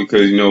while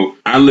because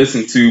I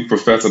listened to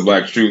Professor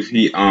Black Truth.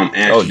 He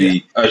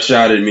actually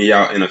shouted me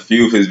out in a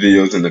few of his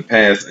videos in the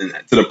past, and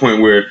to the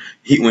point where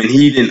when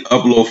he didn't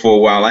upload for a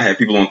while, I had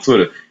people on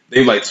Twitter.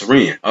 They like,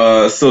 Torian,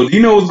 so do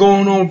you know what's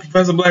going on with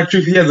Professor Black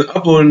Truth? He hasn't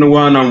uploaded in a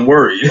while, and I'm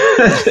worried.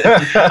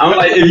 I'm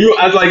like,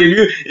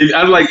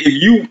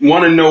 if you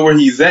want to know where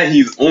he's at,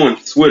 he's on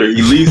Twitter.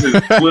 He leaves his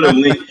Twitter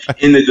link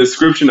in the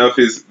description of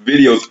his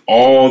videos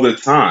all the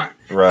time.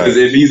 Right. Because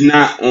if he's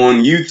not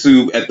on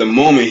YouTube at the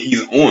moment,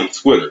 he's on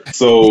Twider.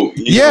 So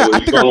I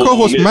think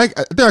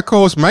our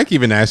co-host Mike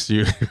even asked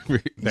you.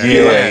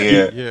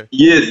 Yeah,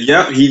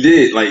 he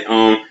did.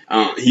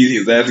 He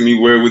was asking me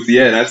where was he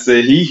at. I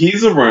said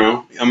he's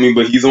around.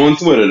 But he's on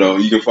Twitter though.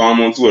 You can follow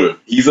him on Twitter.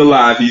 He's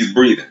alive. He's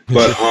breathing.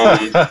 But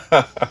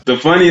the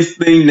funniest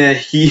thing that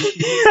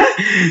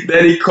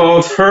he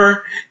calls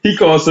her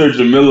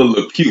Jamila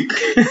LePuke.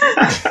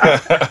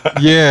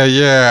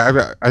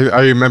 Yeah.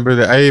 I remember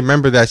that. I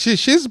remember that.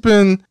 She's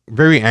been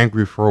very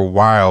angry for a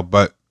while,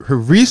 but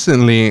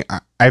recently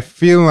I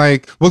feel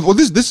like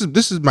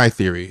this is my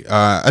theory.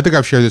 I think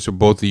I've shared this with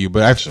both of you,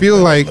 but I feel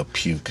like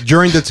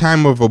during the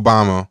time of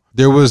Obama,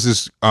 there was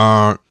this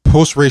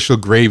post-racial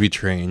gravy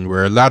train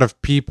where a lot of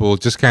people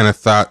just kind of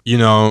thought,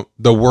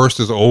 the worst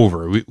is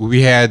over.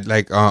 We had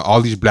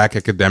all these black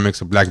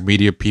academics and black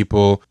media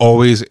people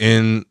always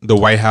in the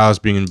White House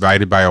being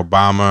invited by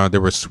Obama. They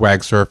were swag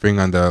surfing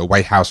on the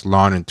White House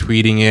lawn and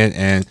tweeting it.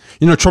 And,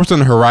 Trump's on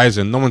the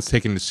horizon. No one's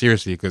taking it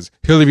seriously because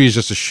Hillary is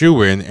just a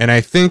shoo-in. And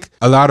I think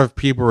a lot of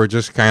people were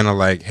just kind of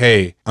like,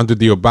 hey, under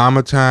the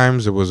Obama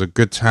times, it was a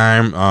good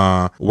time.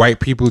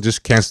 White people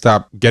just can't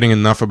stop getting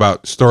enough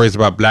about stories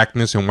about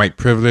blackness and white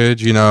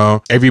privilege,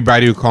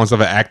 Everybody who calls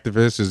themselves an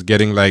activist is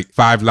getting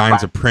 5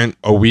 lines of print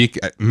a week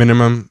at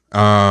minimum.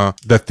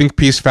 The think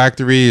piece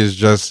factory is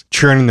just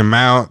churning them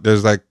out.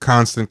 There's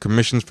constant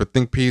commissions for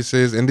think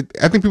pieces, and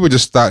I think people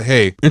just thought,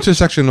 hey,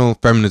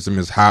 intersectional feminism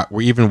is hot,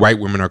 where even white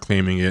women are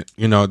claiming it.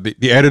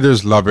 The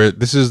editors love it.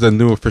 This is the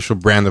new official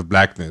brand of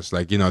blackness.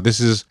 This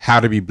is how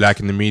to be black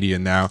in the media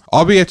now.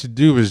 All we have to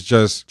do is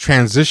just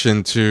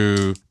transition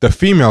to the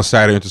female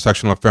side of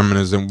intersectional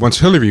feminism. Once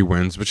Hillary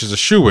wins, which is a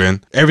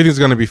shoo-in, everything's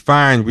going to be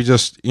fine. We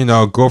just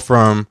go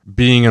from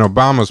being in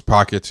Obama's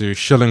pocket to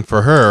shilling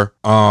for her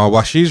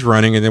while she's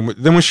running, and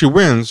then when she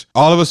wins,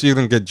 all of us are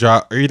either going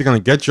to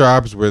get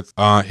jobs with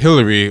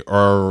Hillary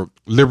or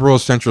liberal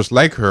centrists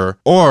like her,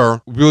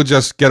 or we'll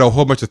just get a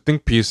whole bunch of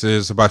think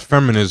pieces about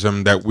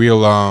feminism that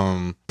we'll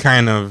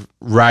kind of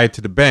ride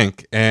to the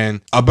bank.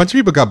 And a bunch of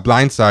people got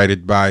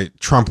blindsided by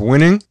Trump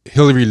winning,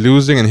 Hillary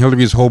losing, and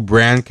Hillary's whole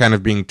brand kind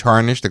of being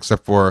tarnished,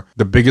 except for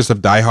the biggest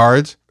of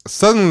diehards.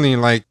 suddenly,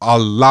 like, a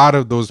lot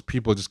of those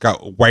people just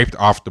got wiped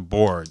off the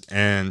board,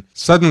 and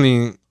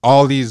suddenly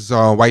all these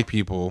white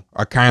people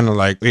are kind of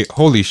like, wait,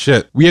 holy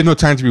shit, we had no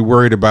time to be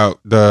worried about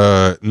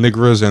the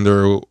niggers and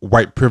their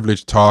white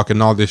privilege talk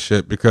and all this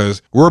shit,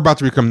 because we're about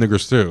to become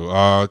niggers too.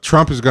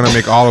 Trump is gonna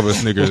make all of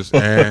us niggers,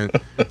 and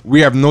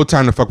we have no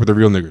time to fuck with the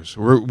real niggers.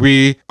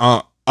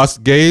 Us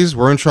gays,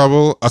 we're in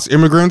trouble. Us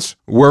immigrants,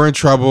 we're in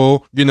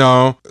trouble. You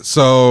know,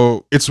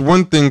 so it's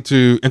one thing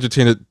to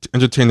entertain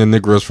the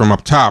Negroes from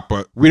up top,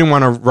 but we didn't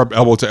want to rub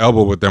elbow to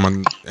elbow with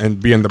them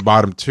and be in the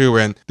bottom too.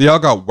 And they all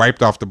got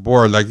wiped off the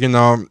board. Like, you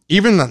know,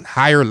 even on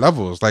higher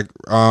levels. Like,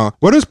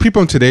 what is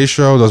people on Today's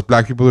Show? Those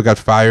black people who got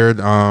fired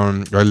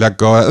or let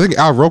go. I think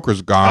Al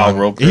Roker's gone. Al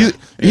Roker.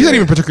 He's not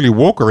even particularly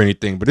woke or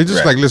anything, but it's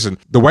just like, listen,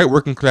 the white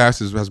working class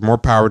has more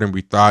power than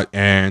we thought,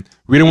 and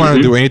we don't want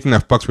to do anything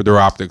that fucks with their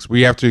optics.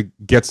 We have to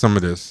get some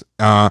of this.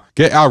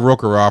 Get Al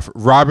Roker off.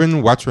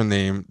 Robin, what's her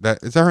name?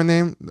 Is that her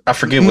name? I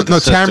forget what the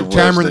sister was.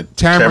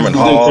 Tamron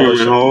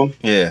Hall.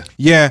 Yeah.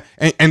 Yeah,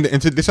 and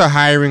they start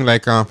hiring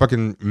like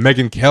fucking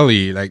Megyn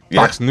Kelly, like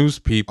Fox News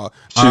people.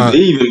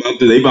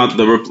 They about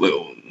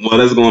to well,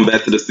 that's going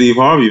back to the Steve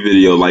Harvey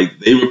video. Like,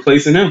 they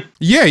replacing him.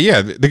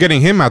 Yeah, they're getting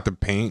him out the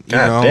paint. You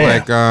know,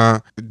 damn.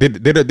 Like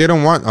they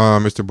don't want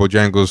Mr.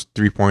 Bojangles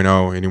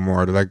 3.0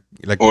 anymore. They're like,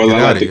 or I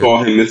like to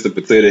call him Mr.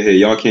 Potato Head.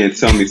 Y'all can't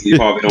tell me Steve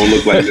Harvey don't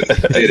look like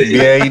Mr. Potato Head.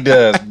 Yeah, he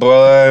does,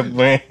 boy,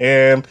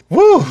 man.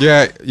 Woo.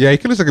 Yeah, he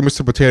looks like a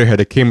Mr. Potato Head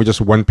that came with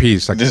just one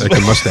piece, like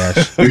a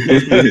mustache.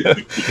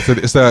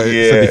 It's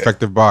a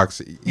defective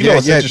box. You know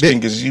what's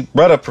interesting is you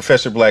brought up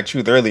Professor Black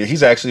Truth earlier.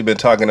 He's actually been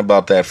talking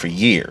about that for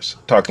years,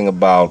 talking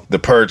about the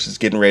purge that's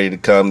getting ready to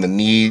come,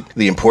 the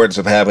importance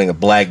of having a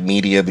black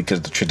media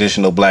because the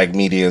traditional black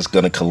media is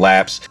going to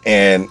collapse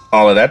and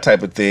all of that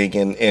type of thing.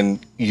 And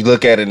you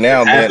look at it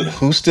now, man,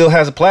 who still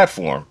has a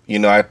platform? You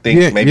know, I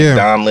think maybe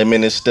Don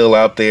Lemon is still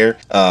out there.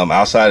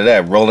 Outside of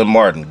that, Roland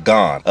Martin,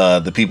 gone.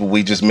 The people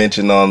we just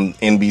mentioned on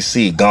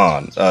NBC,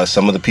 gone.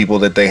 Some of the people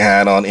that they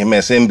had on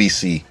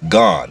MSNBC,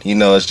 gone. You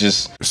know, it's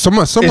just...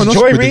 Someone is else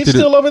Joy Reid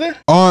still over there?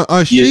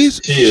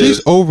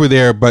 She's over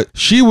there, but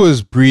she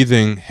was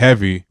breathing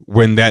heavy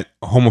when that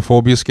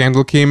homophobia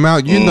scandal came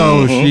out. You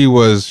know, she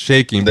was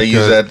shaking. They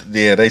use that.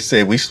 Yeah, they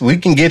said we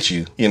can get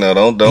you. You know,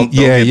 don't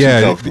get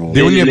too comfortable.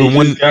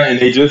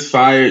 They just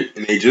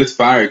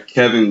fired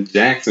Kevin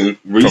Jackson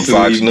recently from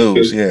Fox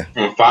News. Yeah,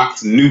 from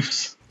Fox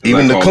News.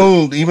 Even the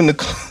coon.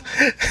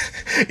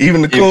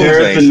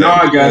 Paris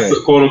Bernard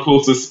got quote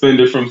unquote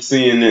suspended from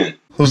CNN.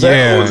 Who's that?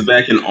 That was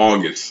back in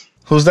August.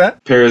 Who's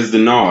that? Paris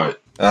Bernard.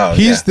 Oh,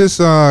 he's this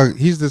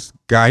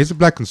guy. He's a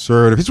black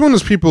conservative. He's one of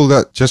those people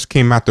that just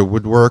came out the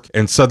woodwork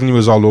and suddenly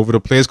was all over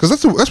the place. Because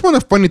that's one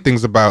of the funny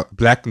things about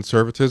black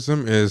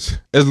conservatism is,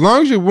 as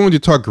long as you're willing to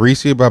talk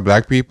greasy about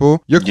black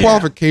people, your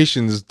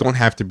qualifications don't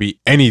have to be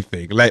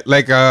anything. Like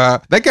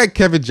that guy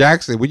Kevin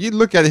Jackson. When you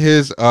look at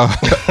his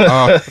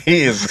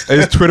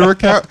his Twitter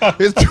account,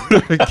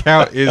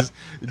 is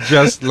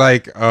just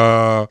like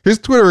his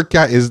Twitter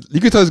account is. You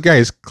can tell this guy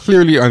is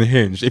clearly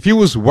unhinged. If he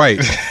was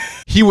white.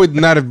 He would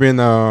not have been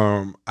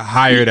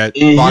hired at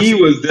Fox.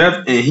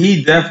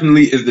 He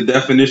definitely is the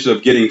definition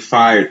of getting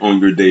fired on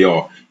your day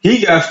off.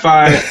 He got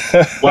fired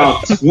while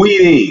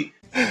tweeting.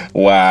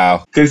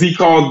 Wow. Because he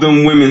called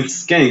them women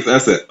skanks. I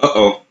said,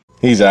 uh-oh.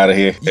 He's out of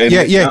here. He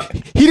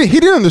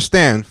didn't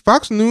understand.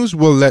 Fox News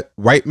will let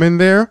white men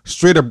there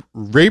straight up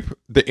rape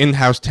the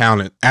in-house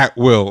talent at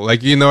will.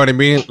 Like, you know what I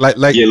mean? Like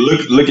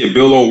look at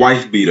Bill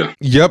O'Wife-Beater.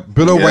 Yep,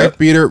 Bill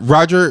O'Wife-Beater,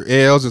 Roger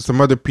Ailes, and some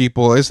other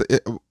people.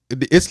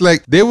 It's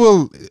like they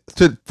will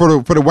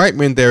for the white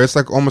men there. It's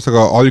like almost like a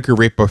all you can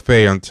rape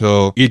buffet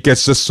until it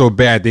gets just so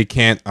bad they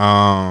can't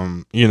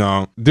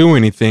do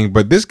anything.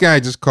 But this guy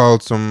just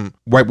called some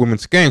white women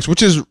skanks,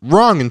 which is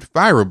wrong and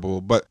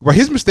fireable. But what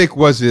his mistake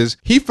is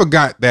he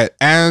forgot that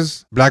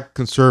as black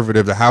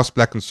conservative, the House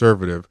black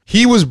conservative,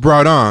 he was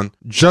brought on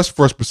just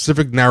for a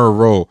specific narrow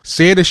role.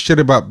 Say the shit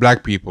about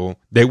black people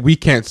that we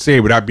can't say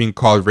without being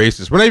called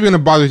racist. We're not even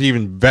gonna bother to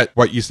even vet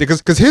what you say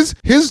because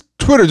his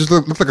Twitter just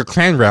looked like a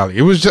Klan rally.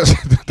 It was just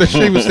the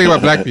shit he was saying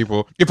about black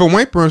people. If a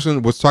white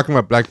person was talking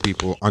about black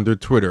people on their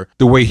Twitter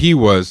the way he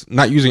was,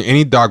 not using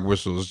any dog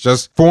whistles,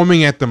 just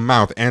foaming at the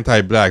mouth,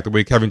 anti-black, the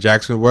way Kevin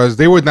Jackson was,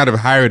 they would not have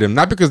hired him.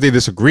 Not because they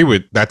disagree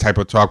with that type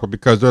of talk, but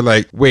because they're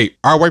like, wait,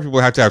 our white people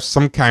have to have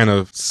some kind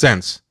of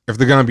sense if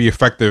they're gonna be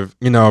effective,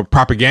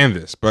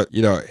 propagandists. But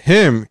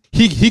him,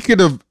 he could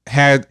have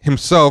had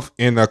himself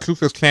in a Ku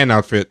Klux Klan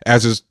outfit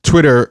as his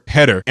Twitter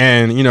header,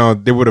 and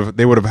they would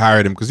have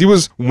hired him because he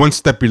was one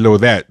step below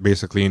that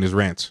basically in his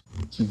rants.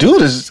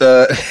 Dude is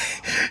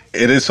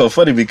it is so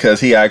funny because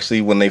he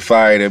actually, when they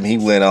fired him, he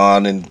went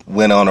on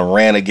a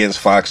rant against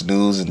Fox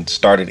News and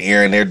started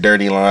airing their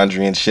dirty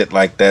laundry and shit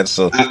like that.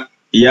 So I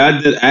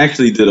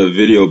actually did a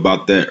video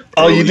about that.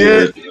 Oh, you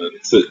did?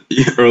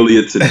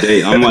 Earlier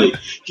today. I'm like,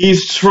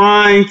 he's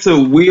trying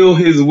to wheel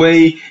his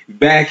way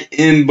back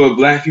in, but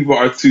black people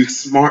are too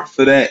smart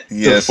for that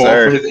to fall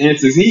for his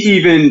answers. He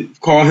even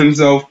called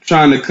himself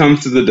trying to come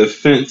to the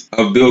defense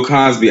of Bill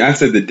Cosby. I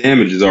said the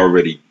damage is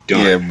already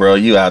done. Yeah, bro,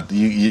 you out.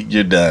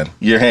 You're done.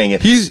 You're hanging.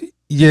 He's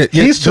there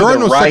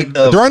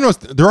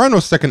are no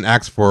second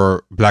acts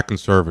for black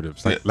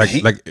conservatives.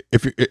 Like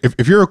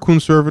if you're a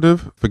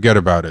conservative, forget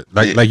about it.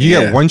 Like you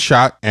get one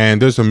shot, and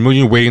there's a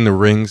million waiting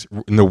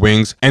in the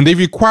wings, and they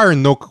require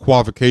no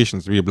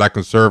qualifications to be a black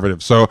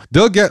conservative. So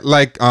they'll get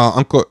like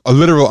Uncle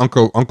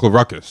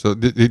Ruckus. So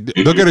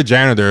they'll get a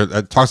janitor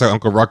that talks like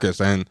Uncle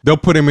Ruckus, and they'll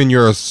put him in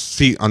your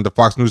seat on the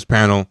Fox News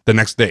panel the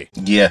next day.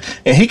 Yeah,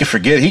 and he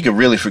could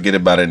really forget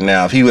about it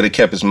now. If he would have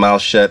kept his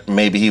mouth shut,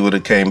 maybe he would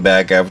have came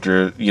back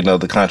after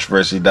the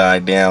controversy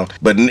died down.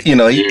 But he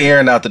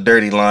airing out the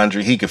dirty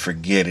laundry. He could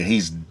forget it.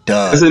 He's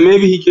done. I said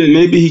maybe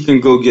he can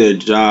go get a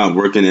job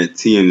working at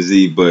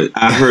TMZ. But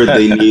I heard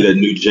they need a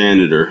new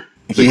janitor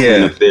to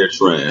clean up their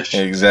trash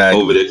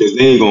over there, because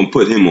they ain't gonna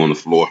put him on the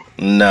floor.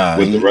 Nah,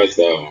 with the rest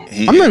of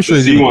them. I'm not sure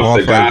he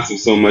wants to gossip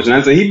so much, and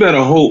I said he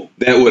better hope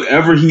that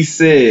whatever he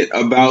said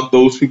about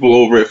those people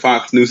over at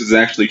Fox News is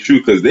actually true,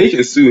 because they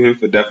can sue him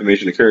for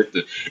defamation of character.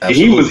 Absolutely. And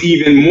he was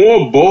even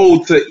more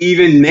bold to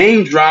even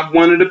name drop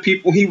one of the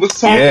people he was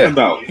talking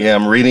about. Yeah,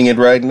 I'm reading it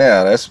right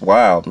now. That's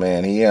wild,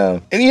 man.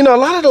 And a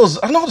lot of those,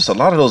 I noticed a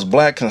lot of those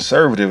black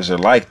conservatives are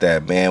like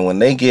that, man. When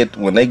they get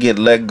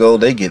let go,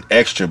 they get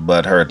extra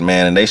butthurt,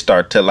 man, and they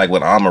start like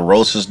what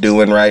Omarosa's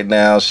doing right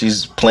now.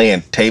 She's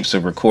playing tapes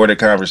of recorded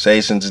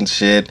conversations and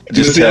shit.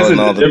 Just telling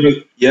all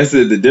the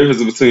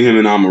difference between him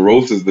and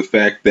Omarosa is the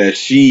fact that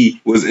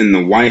she was in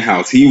the White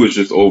House. He was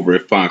just over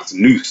at Fox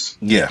News.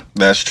 Yeah,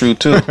 that's true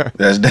too.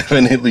 That's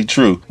definitely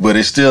true. But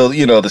it's still,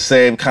 the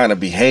same kind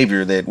of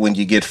behavior that when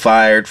you get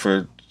fired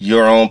for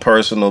your own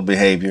personal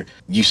behavior,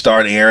 you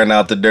start airing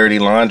out the dirty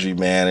laundry,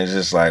 man. It's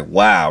just like,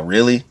 wow,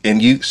 really?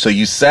 And you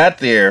sat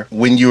there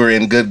when you were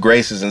in good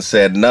graces and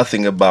said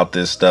nothing about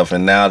this stuff,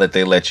 and now that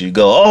they let you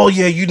go, oh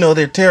yeah,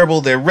 they're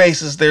terrible, they're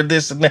racist, they're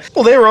this and that.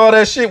 Well, they were all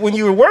that shit when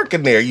you were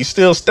working there. You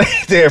still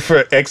stayed there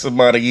for X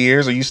amount of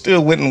years, or you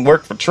still went and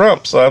worked for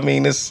Trump. So I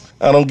mean,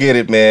 I don't get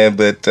it, man,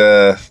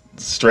 but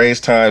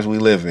strange times we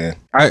live in.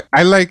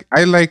 I like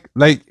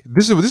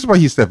this is what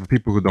he said, for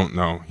people who don't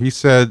know. He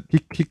said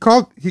he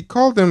called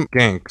them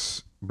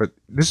ganks, but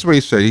this is what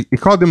he said. He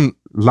called them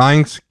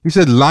lying. He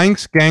said lying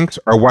skanks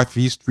are what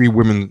these three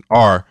women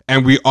are,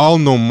 and we all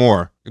know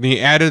more. And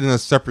he added in a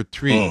separate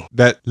tweet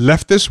that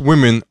leftist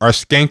women are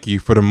skanky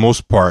for the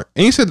most part.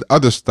 And he said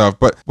other stuff,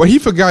 but what he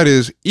forgot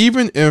is,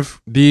 even if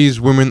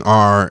these women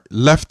are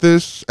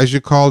leftists, as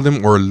you call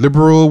them, or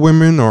liberal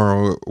women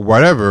or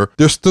whatever,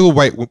 they're still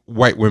white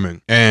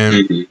women.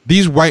 And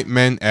these white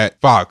men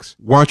at Fox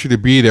want you to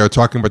be there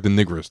talking about the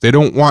niggers. They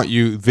don't want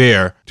you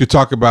there to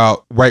talk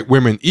about white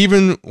women,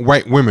 even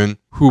white women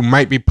who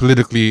might be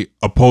politically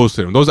opposed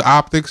to them. Those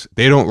optics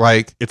they don't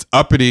like. It's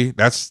uppity.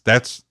 That's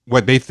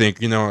what they think.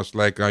 It's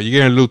like you're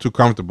getting a little too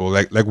comfortable.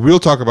 Like we'll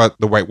talk about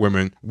the white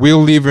women.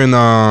 We'll even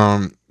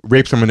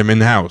rape some of them in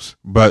the house,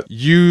 but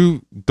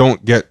you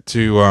don't get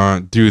to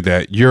do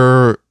that.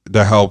 You're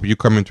the help. You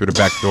come in through the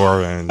back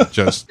door and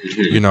just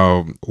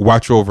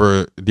watch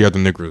over the other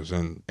niggers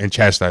and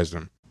chastise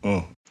them.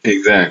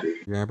 Exactly.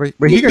 Yeah, but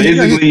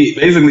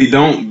basically,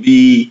 don't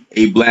be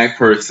a black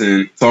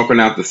person talking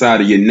out the side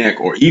of your neck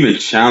or even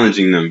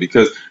challenging them,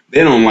 because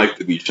they don't like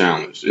to be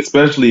challenged,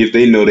 especially if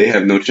they know they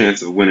have no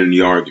chance of winning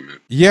the argument.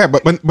 Yeah,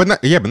 but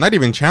not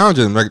even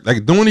challenging them.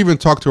 Like don't even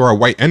talk to our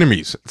white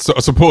enemies. So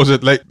suppose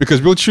it,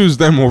 because we'll choose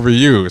them over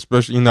you,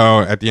 especially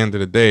at the end of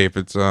the day, if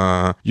it's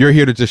you're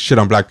here to just shit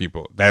on black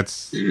people.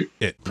 That's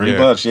it. Pretty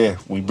much, yeah.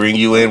 We bring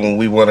you in when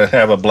we want to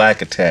have a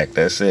black attack.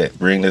 That's it.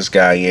 Bring this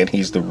guy in.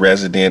 He's the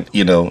resident,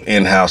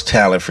 in-house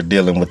talent for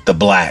dealing with the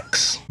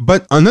blacks.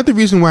 But another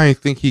reason why I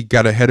think he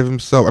got ahead of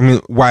himself,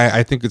 why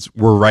I think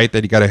we're right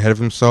that he got ahead of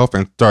himself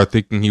and started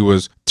thinking he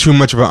was too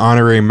much of an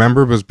honorary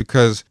member, was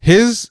because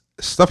his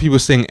stuff he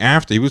was saying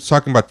after, he was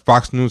talking about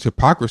Fox News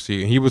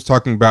hypocrisy, and he was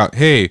talking about,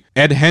 hey,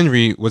 Ed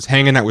Henry was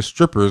hanging out with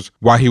strippers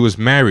while he was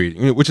married,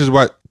 which is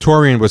what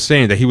Torian was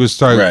saying, that he was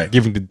started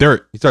giving the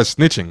dirt. He started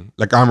snitching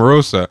like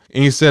Omarosa,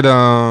 and he said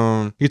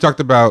he talked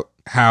about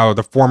how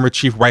the former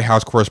chief White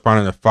House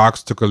correspondent at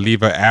Fox took a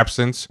leave of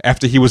absence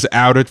after he was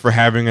outed for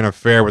having an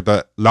affair with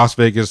a Las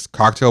Vegas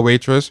cocktail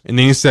waitress. And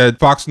then he said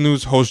Fox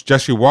News host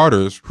Jesse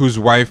Waters, whose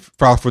wife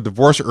filed for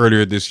divorce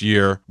earlier this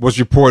year, was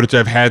reported to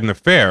have had an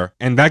affair.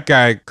 And that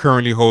guy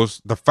currently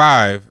hosts The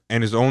Five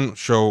and his own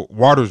show,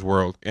 Waters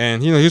World.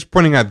 And, he's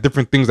pointing out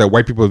different things that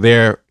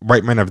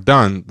white men have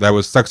done that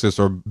was sexist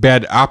or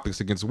bad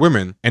optics against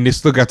women. And they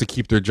still got to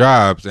keep their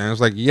jobs. And it's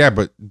like, yeah,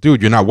 but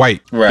dude, you're not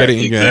white. Right. Get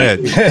it in your head,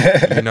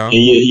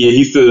 And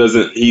he still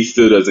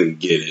doesn't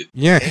get it.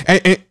 Yeah,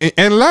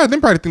 and a lot of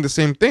them probably think the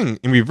same thing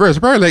in reverse.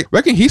 Probably like,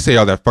 why can he say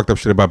all that fucked up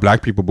shit about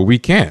black people, but we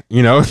can't?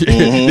 They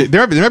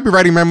might be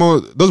writing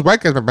memos. Those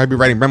white guys might be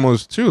writing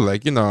memos too.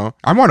 Like, I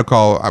want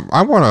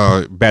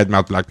to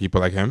badmouth black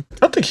people like him.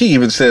 I think he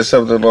even said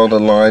something along the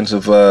lines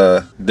of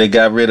they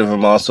got rid of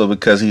him also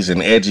because he's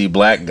an edgy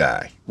black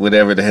guy,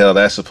 whatever the hell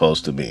that's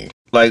supposed to mean.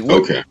 Like,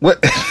 what? Okay.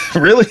 What?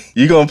 Really?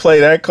 You gonna play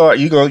that card?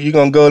 You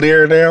gonna go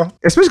there now?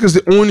 Especially because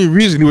the only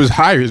reason he was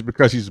hired is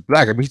because he's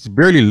black. I mean, he's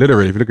barely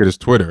literate if you look at his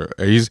Twitter.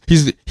 He's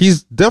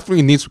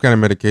definitely needs some kind of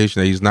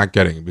medication that he's not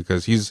getting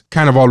because he's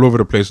kind of all over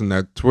the place on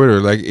that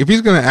Twitter. Like, if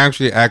he's gonna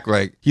actually act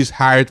like he's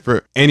hired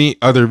for any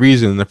other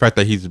reason than the fact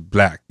that he's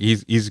black,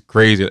 he's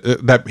crazy.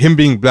 That him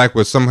being black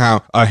was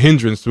somehow a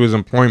hindrance to his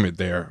employment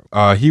there.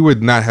 He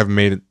would not have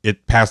made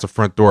it past the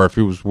front door if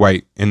he was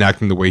white and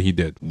acting the way he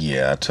did.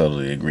 Yeah, I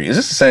totally agree. Is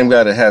this the same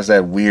guy that has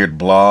that weird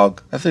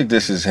blog? I think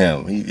this is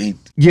him.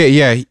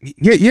 Yeah.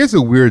 He has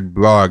a weird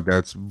blog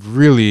that's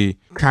really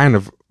kind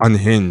of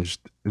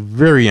unhinged,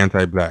 very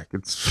anti-black.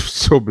 It's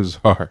so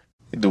bizarre.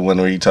 The one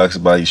where he talks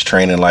about he's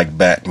training like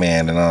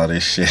Batman and all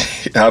this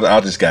shit. I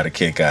just got a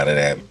kick out of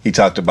that. He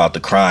talked about the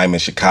crime in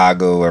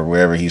Chicago or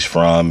wherever he's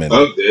from. And,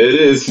 oh, there it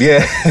is.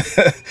 Yeah.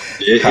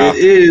 It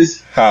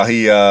is. How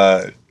he,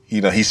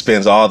 he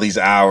spends all these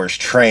hours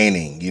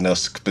training,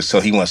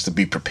 so he wants to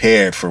be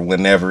prepared for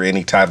whenever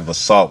any type of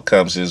assault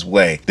comes his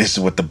way. This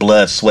is what the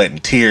blood, sweat,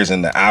 and tears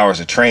and the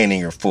hours of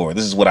training are for.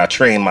 This is what I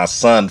trained my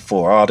son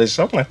for. All this.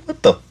 I'm like,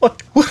 what the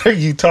fuck? What are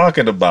you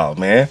talking about,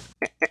 man?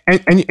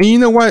 And you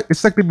know what?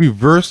 It's like the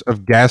reverse of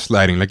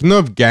gaslighting. Like,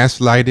 if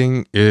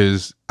gaslighting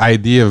is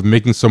idea of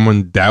making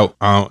someone doubt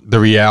the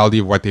reality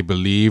of what they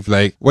believe.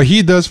 Like, what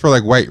he does for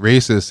like white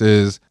racists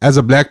is, as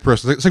a black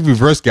person, it's like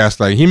reverse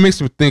gaslighting. He makes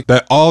them think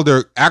that all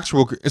their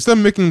instead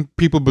of making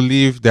people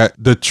believe that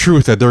the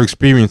truth that they're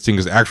experiencing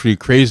is actually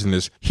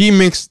craziness, he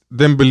makes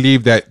them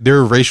believe that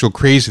their racial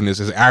craziness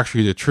is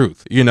actually the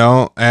truth,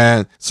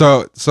 And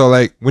so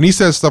like when he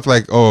says stuff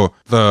like, oh,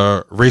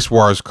 the race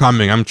war is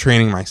coming, I'm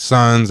training my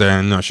sons,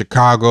 and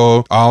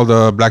Chicago, all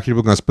the black people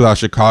are going to spill out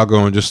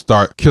Chicago and just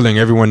start killing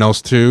everyone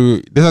else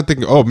too. They're not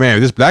thinking, oh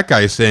man, this black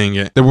guy is saying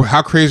it. Then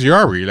how crazy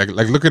are we? Like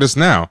look at us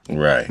now.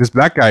 Right. This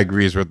black guy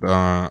agrees with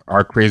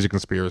our crazy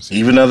conspiracy.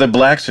 Even other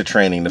blacks are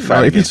training to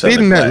fight if he against other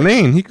stayed in that blacks.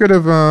 lane, he could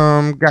have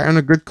gotten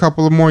a good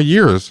couple of more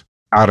years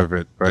out of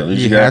it. But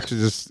he had to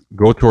just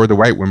go toward the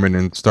white women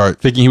and start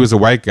thinking he was a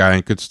white guy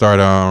and could start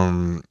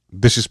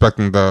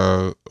disrespecting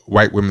the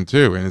white women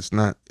too, and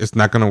it's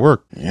not gonna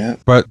work. Yeah.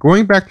 But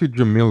going back to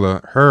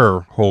Jamila,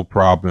 her whole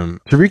problem,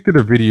 Tariq did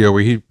a video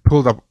where he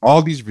pulled up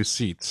all these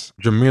receipts,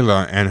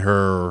 Jamila and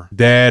her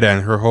dad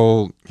and her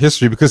whole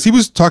history, because he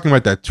was talking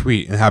about that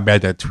tweet and how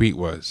bad that tweet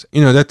was.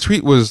 That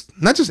tweet was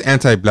not just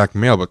anti-black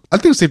male, but I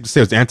think it's safe to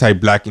say it was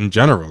anti-black in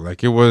general.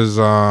 Like, it was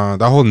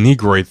the whole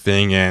Negroid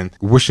thing and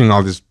wishing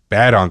all this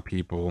bad on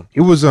people.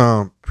 It was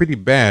pretty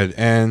bad.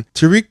 And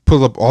Tariq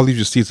pulled up all these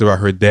receipts about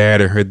her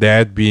dad and her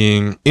dad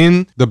being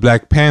in the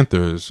Black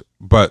Panthers,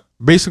 but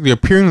basically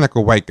appearing like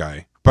a white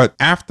guy. But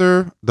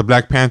after he left the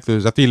Black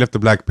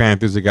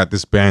Panthers, they got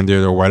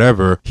disbanded or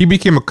whatever, he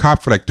became a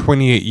cop for like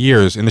 28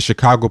 years in the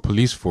Chicago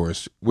police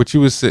force, which he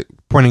was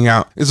pointing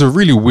out is a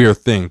really weird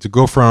thing to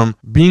go from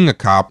being a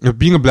cop,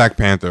 being a Black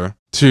Panther,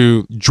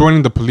 to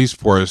joining the police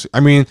force.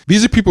 I mean,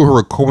 these are people who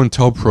are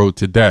COINTELPRO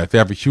to death. They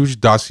have huge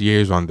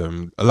dossiers on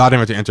them. A lot of them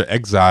have to enter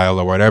exile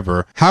or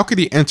whatever. How could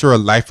he enter a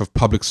life of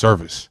public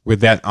service with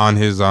that on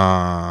his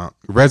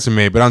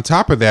resume? But on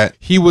top of that,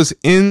 he was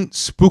in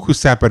Spook Who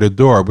Sat by the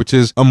Door, which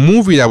is a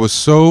movie that was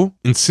so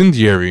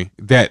incendiary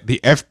that the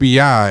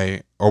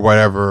FBI or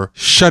whatever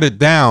shut it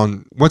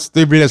down once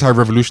they realized how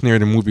revolutionary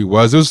the movie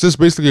was. It was just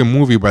basically a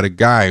movie about a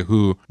guy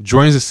who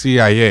joins the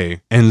CIA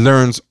and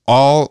learns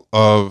all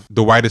of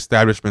the white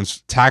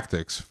establishment's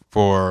tactics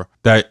for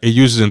that it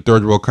uses in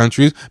third world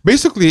countries.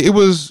 Basically, it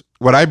was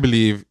what I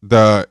believe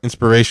the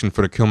inspiration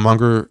for the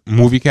Killmonger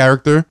movie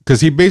character,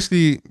 because he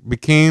basically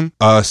became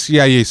a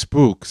CIA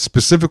spook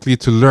specifically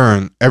to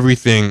learn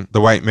everything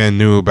the white man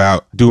knew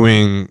about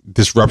doing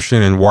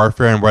disruption and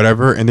warfare and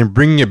whatever, and then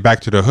bringing it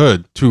back to the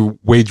hood to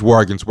wage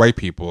war against white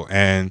people.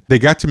 And they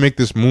got to make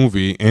this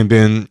movie, and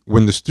then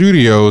when the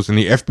studios and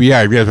the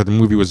FBI realized what the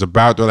movie was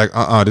about, they're like,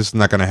 this is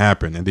not going to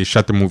happen, and they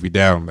shut the movie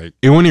down. Like,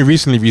 it only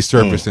recently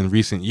resurfaced in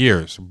recent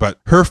years, but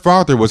her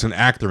father was an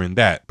actor in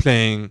that,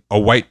 playing a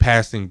white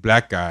passing black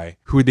guy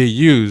who they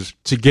used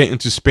to get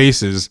into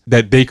spaces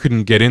that they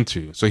couldn't get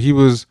into. So he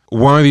was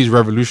one of these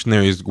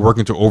revolutionaries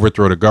working to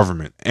overthrow the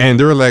government. And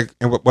they were like,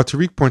 and what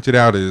Tariq pointed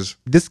out is,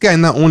 this guy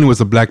not only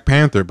was a Black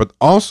Panther, but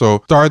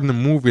also starred in a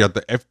movie that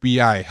the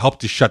FBI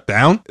helped to shut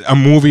down, a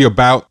movie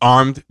about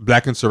armed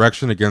black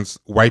insurrection against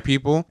white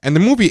people. And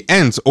the movie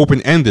ends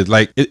open-ended.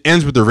 Like, it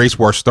ends with the race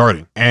war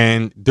starting,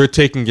 and they're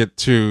taking it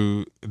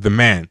to the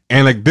man.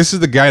 And like, this is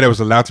the guy that was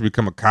allowed to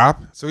become a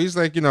cop. So he's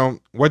like,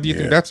 what do you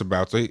think that's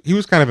about? So he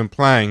was kind of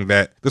implying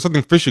that there's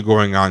something fishy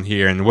going on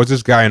here. And was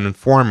this guy an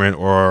informant?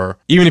 Or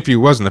even if he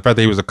wasn't, the fact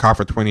that he was a cop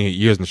for 28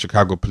 years in the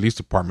Chicago Police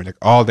Department, like,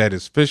 all that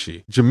is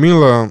fishy.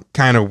 Jamila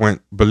kind of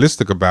went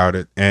ballistic about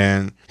it.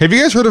 And have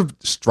you guys heard of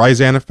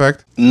Streisand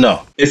effect?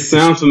 No. It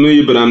sounds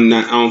familiar, but I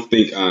don't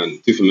think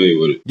I'm too familiar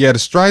with it. Yeah, the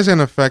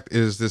Streisand effect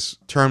is this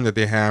term that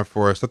they have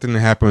for something that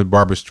happened with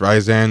Barbra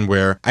Streisand,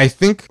 where I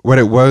think what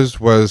it was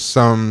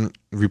some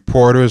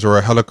reporters or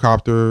a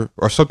helicopter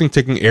or something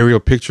taking aerial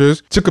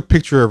pictures took a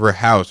picture of her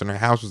house, and her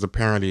house was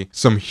apparently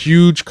some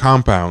huge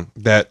compound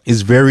that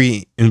is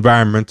very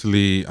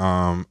environmentally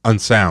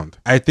unsound.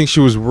 I think she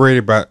was worried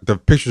about the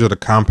pictures of the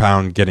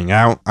compound getting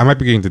out. I might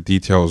be getting the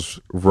details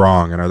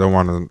wrong, and I don't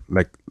want to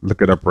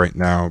look it up right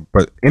now,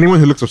 but anyone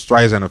who looks up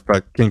Streisand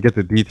effect can get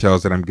the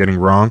details that I'm getting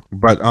wrong.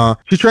 But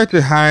she tried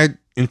to hide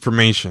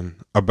information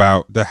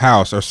about the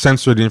house or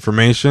censored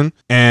information,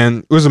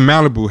 and it was a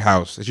Malibu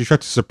house, and she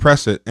tried to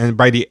suppress it, and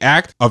by the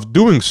act of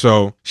doing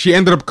so, she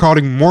ended up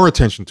calling more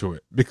attention to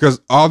it,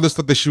 because all the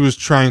stuff that she was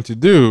trying to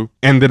do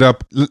ended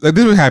up, like,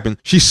 this would happen.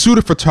 She sued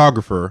a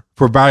photographer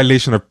for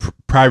violation of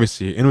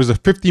privacy, and it was a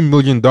 $50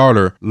 million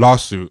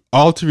lawsuit,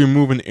 all to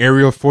remove an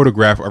aerial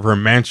photograph of her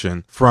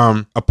mansion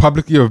from a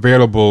publicly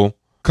available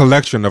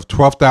collection of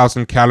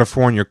 12,000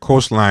 California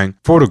coastline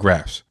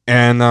photographs.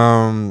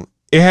 And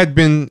it had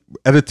been,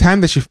 at the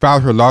time that she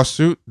filed her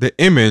lawsuit, the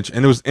image,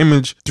 and it was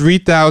image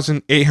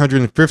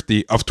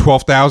 3,850 of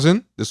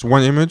 12,000, this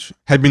one image,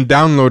 had been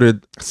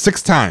downloaded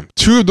 6 times.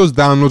 2 of those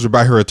downloads were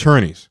by her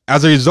attorneys.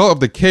 As a result of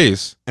the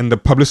case and the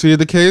publicity of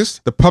the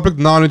case, the public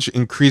knowledge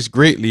increased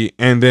greatly,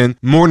 and then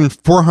more than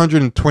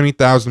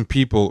 420,000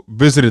 people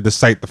visited the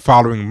site the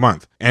following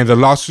month. And the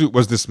lawsuit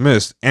was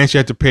dismissed, and she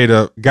had to pay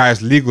the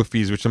guy's legal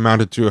fees, which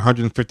amounted to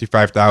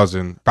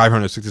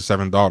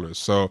 $155,567.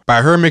 So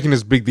by her making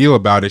this big deal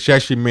about it, she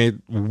actually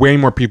made way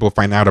more people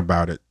find out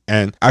about it.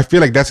 And I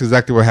feel like that's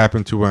exactly what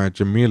happened to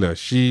Jamila.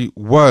 She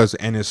was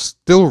and is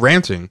still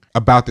ranting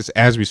about this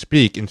as we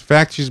speak. In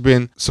fact, she's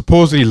been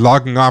supposedly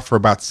logging off for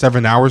about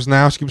 7 hours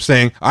now. She keeps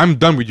saying, I'm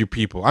done with you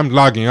people. I'm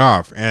logging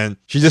off. And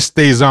she just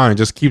stays on and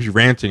just keeps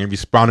ranting and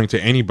responding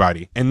to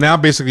anybody. And now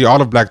basically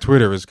all of Black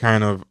Twitter is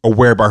kind of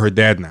aware about her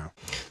dad now.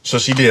 So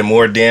she did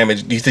more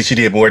damage. Do you think she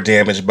did more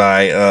damage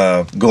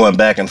by going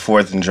back and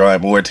forth and drawing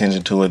more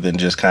attention to it than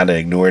just kind of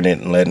ignoring it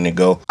and letting it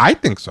go? I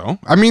think so.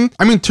 I mean,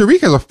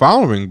 Tariq has a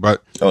following,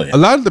 but a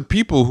lot of the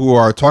people who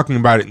are talking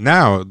about it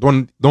now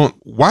don't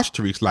watch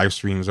Tariq's live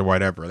streams or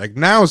whatever. Like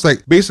now, it's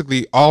like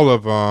basically all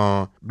of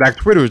Black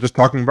Twitter is just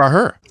talking about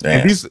her.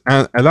 Damn.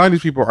 And a lot of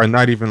these people are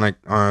not even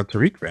like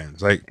Tariq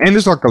fans. Like, and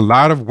there's like a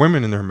lot of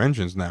women in her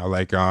mentions now.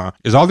 Like,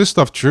 is all this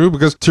stuff true?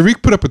 Because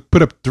Tariq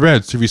put up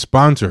threads to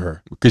respond to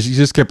her because she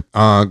just kept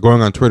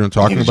going on Twitter and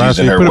talking about it.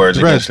 So he put up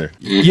threads.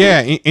 Yeah,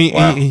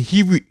 and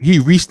he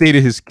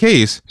restated his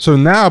case. So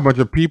now a bunch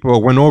of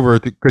people went over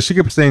because she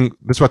kept saying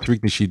this is what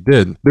Tariq she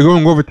did. They're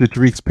going over to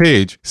Tariq's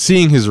page,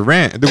 seeing his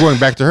rant. They're going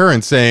back to her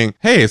and saying,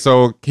 "Hey,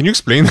 so can you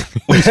explain?"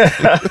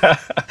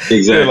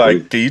 Exactly. They're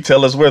like, can you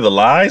tell us where the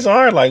lies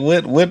are? Like,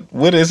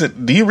 what is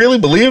it? Do you really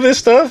believe this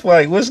stuff?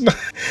 Like, what's not?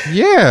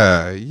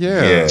 Yeah.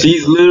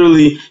 She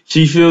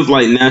feels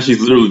like now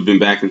she's literally been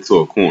backed into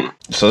a corner.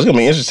 So it's gonna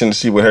be interesting to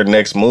see what her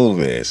next move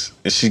is.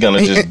 Is she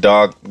gonna just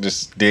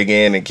dig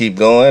in and keep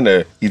going,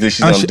 or you think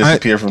she's gonna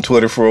disappear from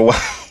Twitter for a while?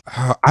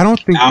 I don't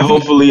think.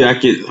 Hopefully,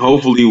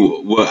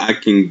 what I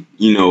can,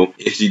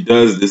 if she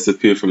does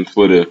disappear from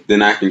Twitter,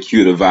 then I can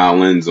cue the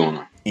violins on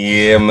her.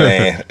 Yeah,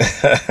 man.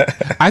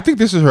 I think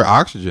this is her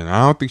oxygen.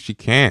 I don't think she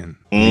can.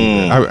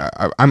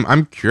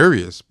 I'm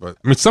curious, but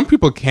I mean, some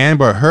people can,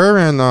 but her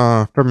and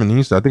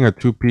Feminista, I think, are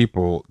 2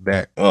 people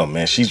that. Oh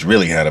man, she's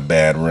really had a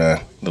bad run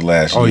the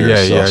last year.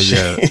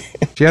 Yeah.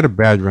 She had a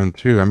bad run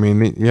too. I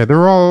mean,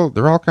 they're all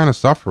kind of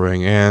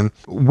suffering. And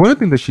one of the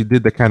things that she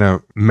did that kind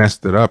of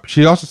messed it up,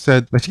 she also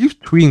said that she keeps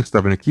tweeting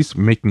stuff and it keeps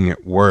making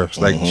it worse.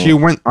 Like she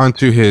went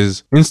onto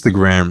his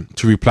Instagram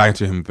to reply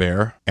to him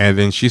there, and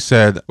then what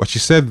she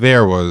said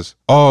there was,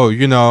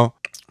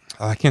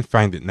 I can't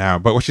find it now,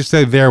 but what she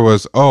said there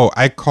was,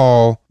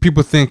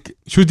 people think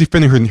she was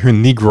defending her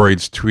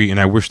Negroids tweet,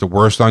 and I wish the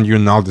worst on you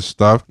and all this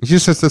stuff. And she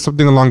said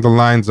something along the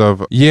lines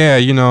of,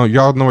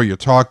 y'all know what you're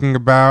talking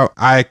about.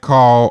 I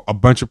call a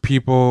bunch of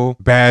people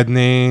bad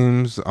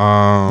names,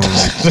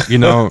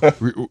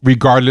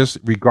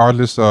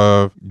 regardless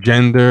of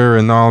gender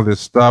and all this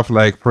stuff.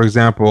 Like, for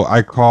example,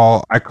 I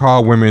call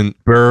women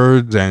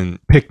birds and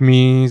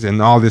pick-me's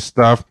and all this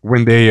stuff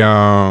when they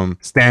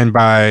stand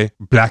by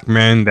Black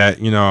men that,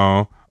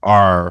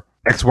 are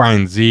X, Y,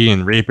 and Z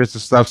and rapists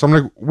and stuff. So I'm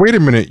like, wait a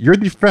minute, your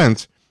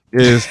defense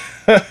is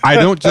I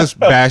don't just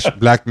bash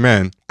Black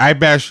men. I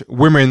bash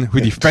women who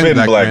defend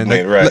black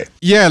men. Right.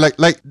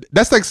 Like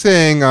that's like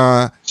saying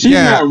she's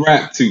not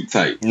wrapped too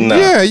tight. No.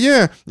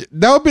 Yeah.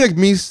 That would be like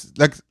me,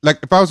 like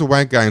if I was a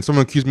white guy and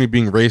someone accused me of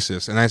being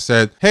racist and I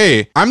said,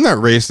 hey, I'm not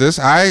racist.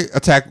 I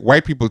attack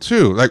white people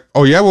too. Like,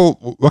 oh yeah, well,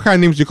 what kind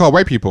of names do you call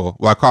white people?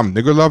 Well, I call them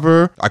nigger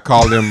lover. I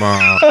call them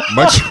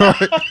much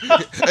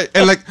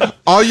and like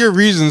all your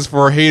reasons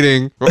for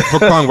hating, for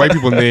calling white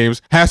people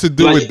names has to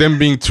do with them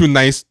being too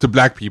nice to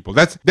Black people.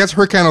 That's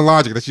her kind of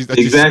logic that she's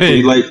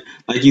exactly saying.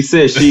 like like you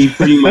said, she's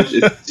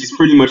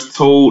pretty much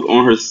told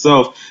on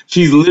herself.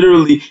 She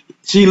literally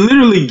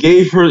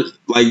gave her,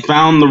 like,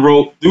 found the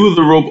rope, threw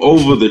the rope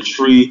over the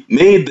tree,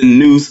 made the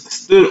noose,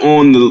 stood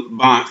on the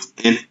box,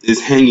 and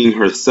is hanging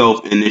herself,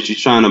 and then she's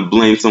trying to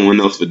blame someone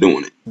else for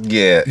doing it.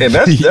 Yeah, and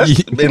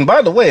that's and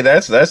by the way,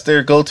 that's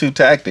their go-to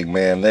tactic,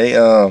 man. They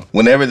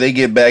whenever they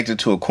get backed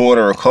into a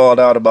corner or called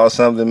out about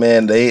something,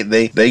 man, they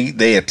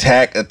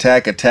attack,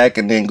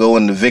 and then go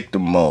into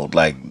victim mode.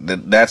 Like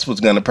that's what's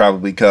gonna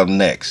probably come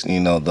next.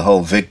 You know, the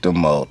whole victim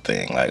mode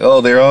thing. Like,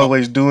 oh, they're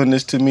always doing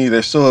this to me.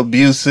 They're so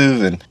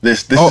abusive, and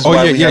this is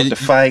why we have to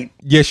fight.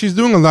 Yeah, she's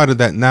doing a lot of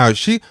that now.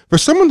 For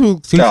someone who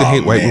seems to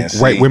hate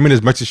white women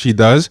as much as she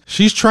does,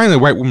 she's trying the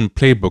white woman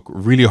playbook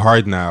really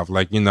hard now.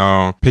 Like, you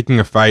know, picking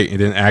a fight and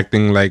then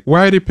acting like,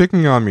 why are they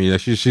picking on me?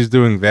 Like, she's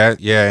doing that.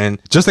 Yeah,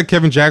 and just like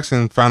Kevin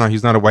Jackson found out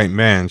he's not a white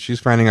man, she's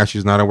finding out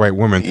she's not a white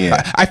woman.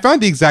 Yeah. I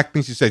found the exact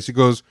thing she said. She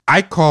goes,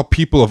 I call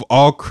people of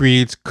all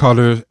creeds,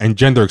 colors, and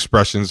gender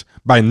expressions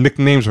by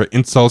nicknames or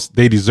insults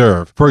they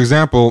deserve. For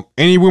example,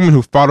 any women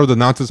who follow the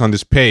nonsense on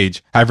this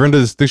page have earned the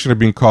distinction of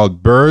being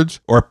called birds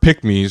or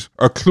pygmies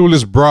or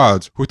clueless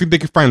broads who think they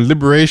can find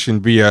liberation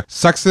via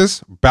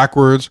sexist,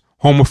 backwards,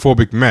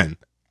 homophobic men.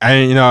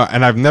 And, you know,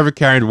 and I've never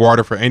carried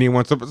water for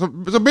anyone. So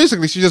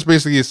basically, she just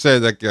basically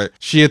said that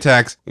she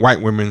attacks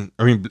women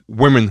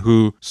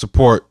who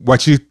support what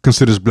she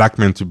considers black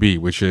men to be,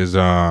 which is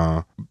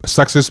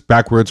sexist,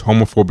 backwards,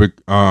 homophobic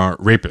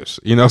rapists.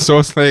 You know, so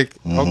it's like,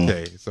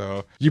 okay,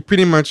 so you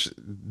pretty much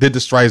did the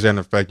Streisand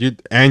effect.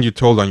 You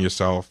told on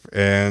yourself,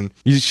 and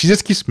she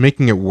just keeps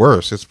making it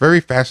worse. It's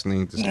very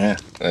fascinating to see. Yeah,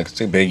 like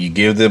you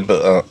give them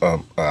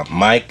a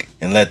mic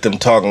and let them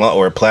talk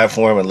or a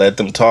platform and let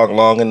them talk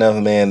long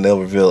enough, man, they'll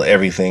reveal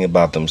everything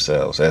about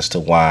themselves as to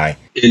why.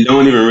 And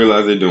don't even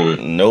realize they're doing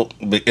it. Nope.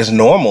 It's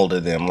normal to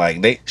them.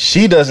 Like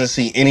she doesn't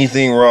see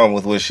anything wrong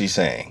with what she's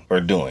saying or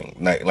doing.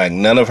 Like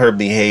none of her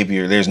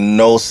behavior, there's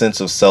no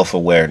sense of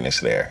self-awareness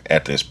there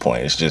at this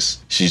point. It's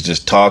just, she's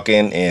just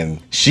talking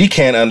and she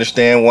can't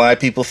understand why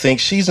people think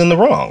she's in the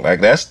wrong. Like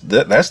that's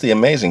the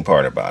amazing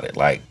part about it.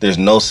 Like there's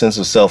no sense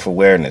of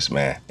self-awareness,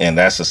 man. And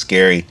that's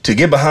to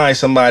get behind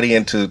somebody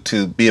and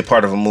to be a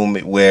part of a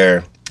movement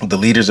where the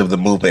leaders of the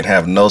movement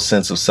have no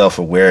sense of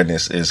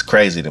self-awareness is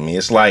crazy to me.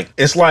 It's like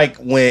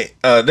when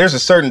there's a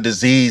certain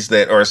disease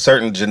or a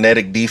certain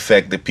genetic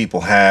defect that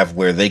people have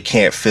where they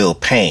can't feel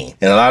pain.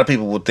 And a lot of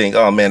people would think,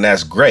 oh man,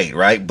 that's great,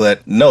 right?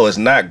 But no, it's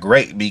not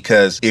great,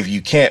 because if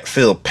you can't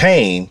feel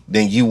pain,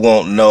 then you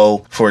won't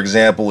know, for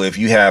example, if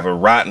you have a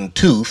rotten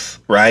tooth,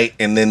 right?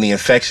 And then the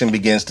infection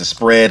begins to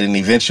spread and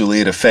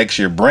eventually it affects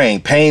your brain.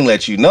 Pain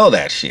lets you know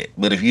that shit.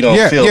 But if you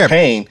don't feel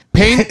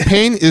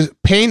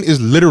pain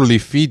is literally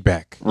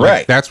feedback. Right.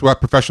 Like, that's what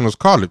professionals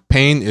call it.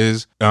 Pain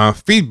is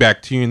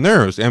feedback to your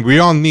nerves, and we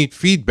all need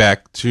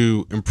feedback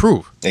to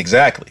improve.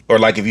 Exactly. Or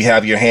like if you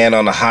have your hand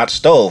on a hot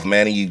stove,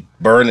 man, and you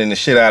burning the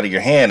shit out of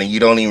your hand and you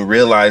don't even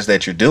realize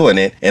that you're doing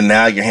it, and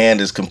now your hand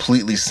is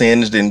completely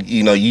singed, and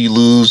you know you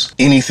lose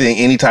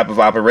any type of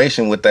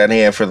operation with that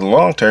hand for the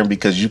long term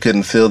because you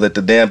couldn't feel that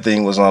the damn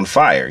thing was on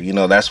fire. You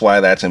know, that's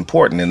why that's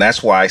important, and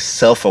that's why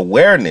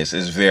self-awareness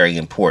is very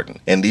important,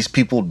 and these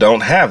people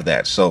don't have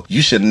that. So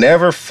you should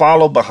never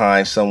follow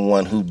behind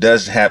someone who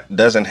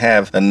doesn't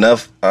have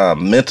enough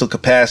mental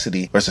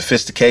capacity or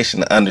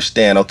sophistication to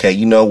understand, okay,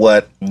 you know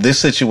what, this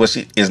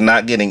situation is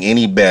not getting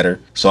any better,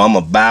 so I'm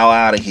gonna bow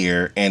out of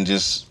here and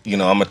just, you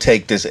know, I'm gonna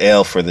take this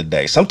L for the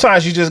day.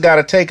 Sometimes you just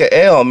gotta take a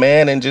L,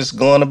 man, and just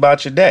go on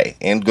about your day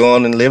and go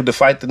on and live to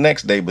fight the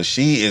next day. But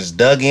she is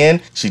dug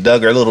in. She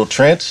dug her little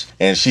trench,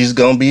 and she's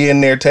gonna be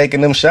in there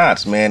taking them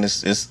shots, man.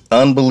 It's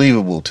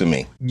unbelievable to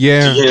me.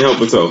 Yeah, she can't help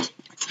herself.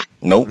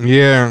 Nope.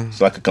 Yeah. It's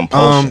like a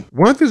compulsion.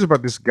 One of the things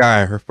about this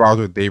guy, her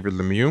father, David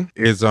Lemieux,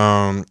 is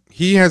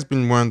he has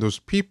been one of those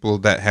people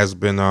that has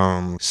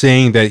been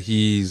saying that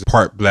he's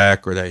part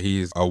black or that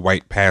he's a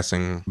white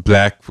passing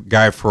black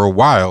guy for a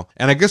while.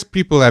 And I guess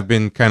people have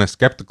been kind of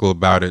skeptical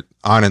about it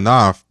on and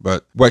off.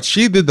 But what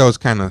she did that was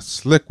kind of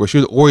slick was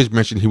she would always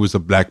mention he was a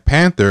Black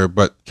Panther,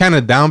 but kind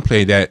of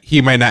downplay that he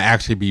might not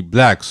actually be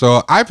black.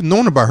 So I've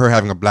known about her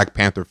having a Black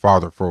Panther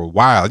father for a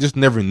while. I just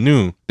never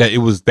knew that it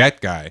was that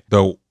guy,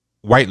 the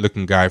white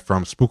looking guy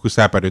from Spook Who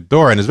Sat by the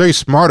Door. And it's very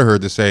smart of her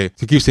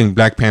to keep saying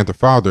Black Panther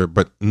father,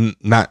 but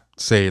not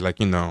say, like,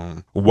 you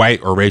know,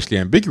 white or racially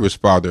ambiguous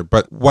father.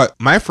 But what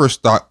my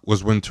first thought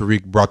was when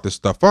Tariq brought this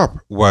stuff up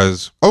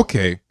was,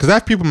 okay, because I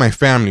have people in my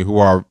family who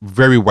are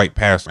very white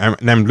passing,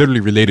 and I'm literally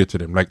related to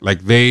them.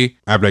 Like they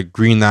have like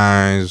green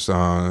eyes,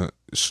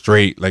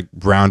 straight, like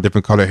brown,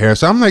 different color hair.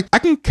 So I'm like, I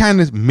can kind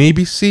of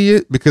maybe see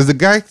it, because the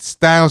guy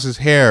styles his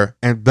hair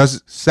and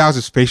styles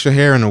his facial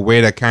hair in a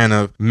way that kind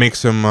of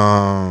makes him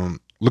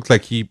look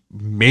like he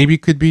maybe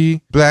could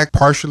be black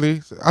partially.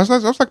 So I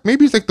was like,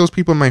 maybe it's like those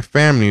people in my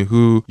family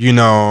who, you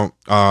know,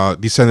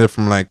 descended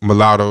from like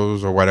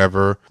mulattoes or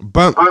whatever.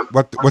 But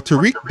what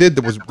Tariq did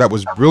that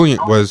was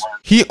brilliant was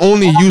he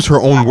only used her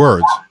own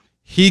words.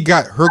 he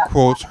got her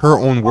quotes, her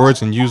own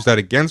words, and used that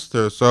against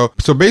her. So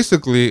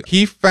basically,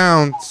 he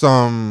found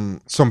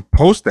some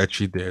post that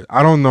she did.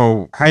 I don't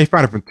know how he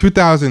found it, from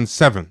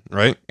 2007,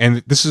 right?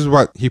 And this is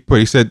what he put.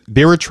 He said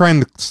they were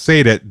trying to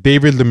say that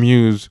David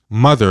Lemieux's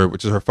mother,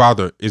 which is her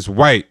father, is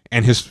white,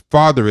 and his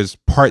father is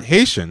part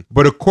Haitian.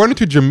 But according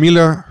to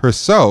Jamila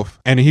herself,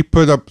 and he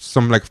put up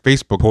some like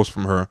Facebook posts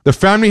from her, the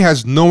family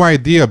has no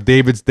idea of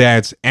David's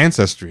dad's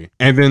ancestry.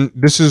 And then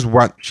this is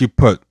what she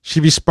put. She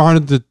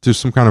responded to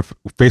some kind of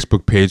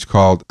Facebook page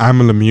called I'm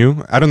a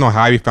Lemieux. I don't know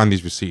how he found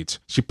these receipts.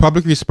 She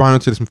publicly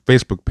responded to this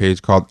Facebook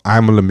page called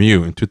I'm a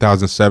Lemieux in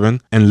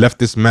 2007 and left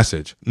this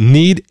message.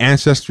 Need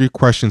ancestry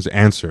questions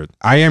answered.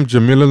 I am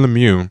Jamila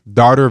Lemieux,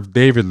 daughter of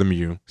David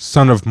Lemieux,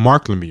 son of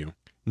Mark Lemieux.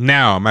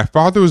 Now, my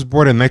father was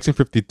born in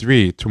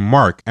 1953 to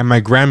Mark and my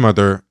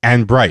grandmother,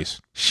 Anne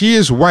Bryce. She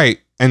is white,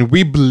 and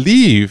we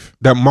believe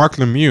that Mark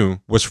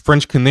Lemieux was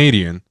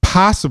French-Canadian,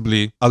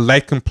 possibly a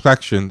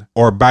light-complexioned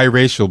or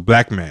biracial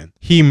black man.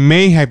 He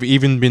may have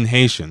even been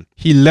Haitian.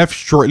 He left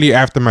shortly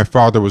after my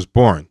father was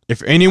born.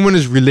 If anyone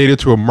is related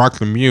to a Mark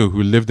Lemieux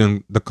who lived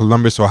in the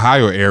Columbus,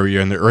 Ohio area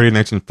in the early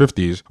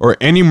 1950s, or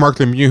any Mark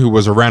Lemieux who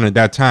was around at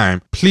that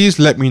time, please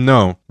let me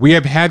know. We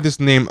have had this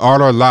name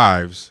all our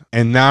lives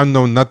and now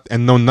know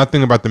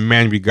nothing about the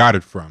man we got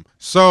it from.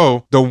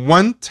 So the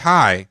one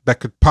tie that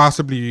could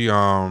possibly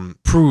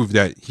prove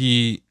that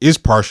he is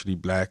partially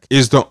black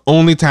is the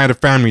only tie to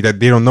family that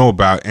they don't know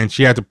about, and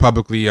she had to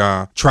publicly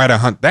try to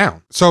hunt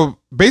down. So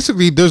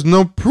basically, there's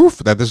no proof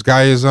that this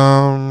guy is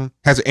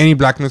has any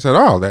blackness at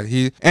all.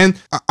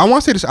 And I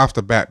want to say this off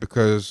the bat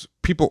because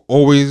people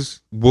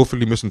always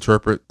willfully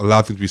misinterpret a lot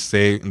of things we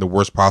say in the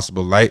worst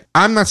possible light.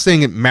 I'm not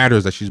saying it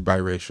matters that she's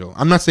biracial.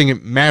 I'm not saying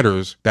it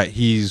matters that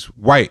he's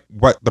white.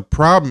 What the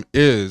problem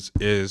is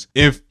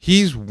if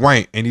he's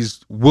white and he's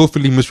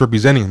willfully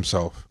misrepresenting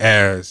himself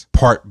as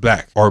part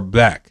black or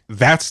black,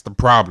 that's the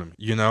problem,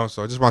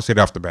 So I just want to say it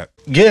off the bat.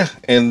 Yeah,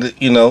 and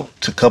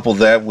to couple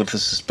that with the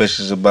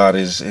suspicions about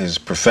his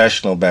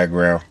professional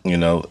background,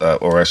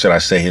 or should I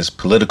say his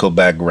political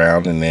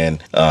background, and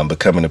then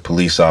becoming a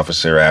police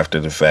officer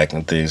after the fact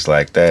and things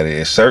like that,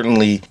 it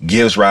certainly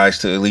gives rise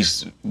to at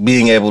least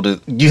being able to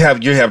you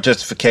have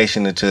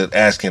justification into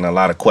asking a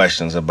lot of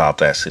questions about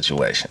that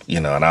situation,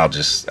 and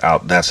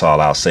that's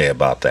all I'll say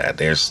about that.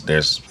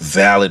 There's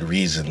valid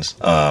reasons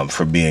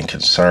for being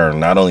concerned,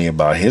 not only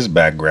about his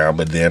background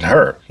but then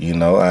her,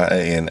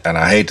 and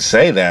I hate to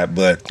say that,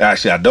 but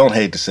actually I don't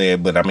hate to say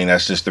it, but I mean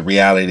that's just the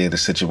reality of the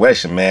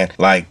situation, man.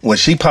 Like when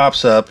she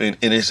pops up, and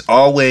it's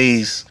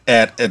always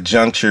at a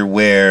juncture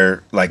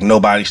where like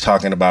nobody's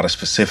talking about a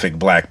specific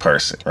black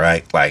person,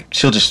 right? Like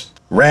she'll just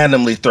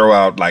randomly throw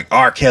out like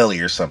R.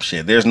 Kelly or some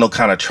shit. There's no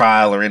kind of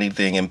trial or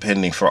anything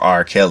impending for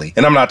R. Kelly.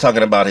 And I'm not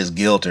talking about his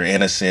guilt or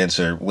innocence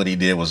or what he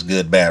did was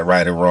good, bad,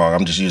 right, or wrong.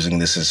 I'm just using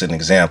this as an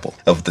example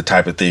of the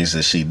type of things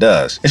that she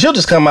does. And she'll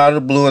just come out of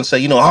the blue and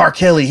say, R.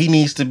 Kelly, he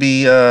needs to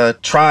be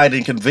tried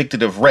and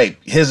convicted of rape.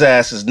 His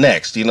ass is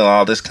next,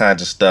 all this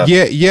kinds of stuff.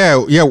 Yeah.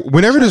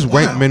 Whenever there's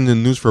white men in the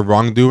news for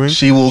wrongdoing,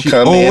 she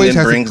come in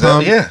and brings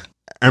up,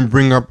 and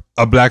bring up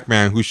a black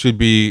man who should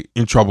be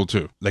in trouble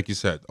too, like you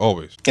said,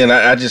 always. And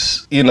I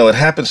just, it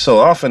happens so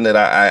often that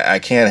I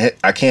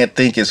can't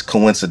think it's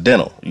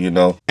coincidental,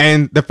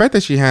 And the fact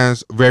that she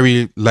has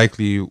very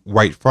likely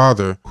white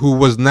father who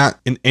was not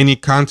in any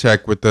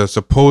contact with the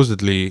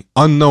supposedly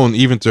unknown,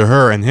 even to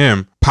her and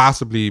him,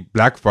 possibly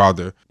black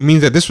father,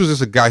 means that this was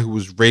just a guy who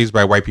was raised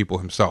by white people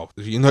himself.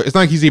 It's not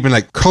like he's even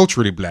like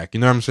culturally black.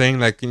 You know what I'm saying?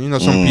 Like,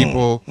 some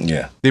people,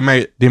 they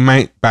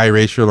might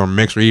biracial or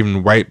mixed or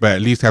even white, but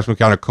at least have some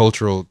kind of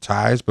cultural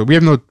ties. But we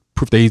have no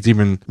proof that he's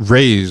even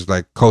raised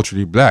like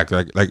culturally black.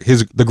 Like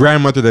the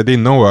grandmother that they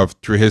know of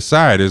through his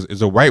side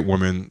is a white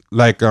woman.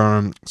 Like,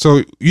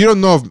 so you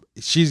don't know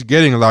if she's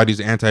getting a lot of these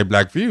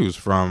anti-black views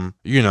from,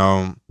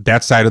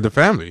 that side of the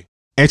family.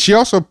 And she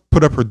also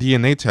put up her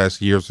DNA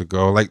test years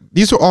ago. Like,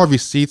 these are all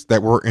receipts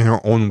that were in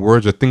her own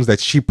words or things that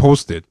she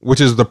posted,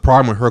 which is the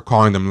problem with her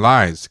calling them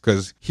lies,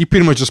 because he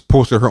pretty much just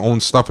posted her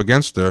own stuff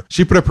against her.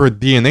 She put up her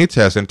DNA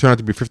test and turned out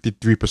to be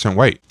 53%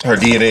 white. Her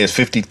DNA is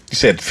 50, you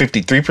said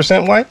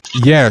 53% white?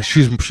 Yeah,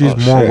 she's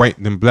more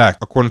white than black,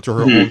 according to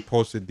her own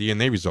posted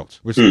DNA results,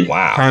 which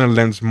kind of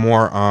lends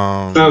more...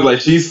 Sounds like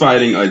she's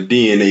fighting a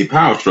DNA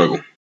power struggle.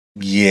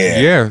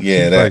 Yeah,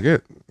 like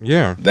it.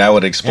 Yeah, that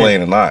would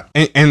explain a lot.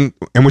 And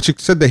what you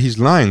said that he's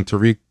lying,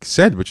 Tariq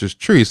said, which is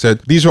true. He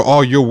said, these are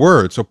all your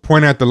words, so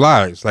point out the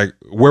lies. Like,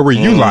 where were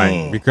you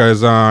lying?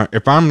 Because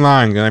if I'm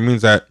lying, then that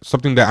means that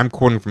something that I'm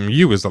quoting from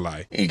you is a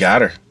lie. You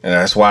got her. And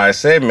that's why I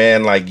said,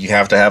 man, like, you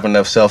have to have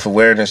enough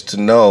self-awareness to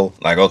know,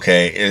 like,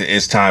 okay,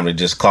 it's time to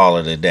just call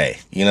it a day.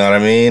 You know what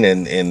I mean?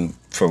 And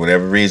for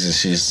whatever reason,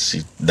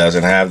 she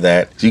doesn't have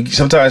that.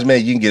 Sometimes,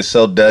 man, you can get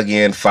so dug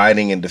in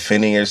fighting and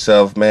defending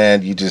yourself,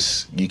 man. You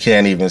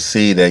can't even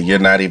see that you're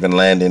not even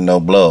landing no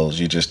blows.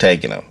 You're just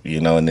taking them,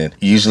 And then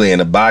usually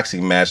in a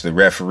boxing match, the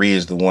referee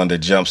is the one that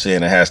jumps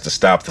in and has to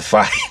stop the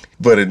fight.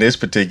 But in this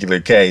particular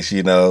case,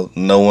 you know,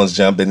 no one's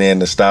jumping in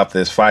to stop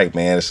this fight,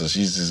 man. So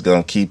she's just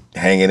going to keep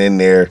hanging in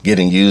there,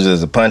 getting used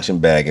as a punching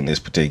bag in this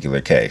particular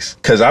case.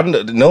 Because I'm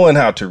knowing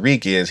how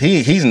Tariq is,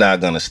 he's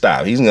not going to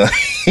stop. He's going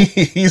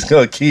he's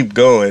going to keep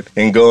going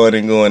and going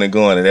and going and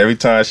going. And every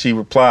time she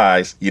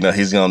replies, you know,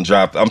 he's going to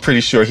drop. I'm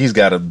pretty sure he's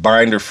got a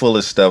binder full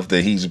of stuff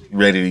that he's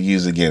ready to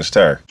use against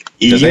her.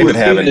 Because they've been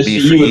having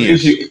beef for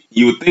years.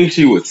 You would think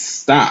she would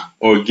stop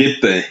or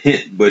get the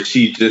hint, but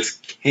she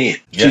just can't.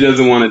 She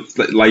doesn't want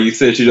to, like you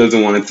said, she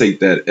doesn't want to take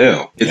that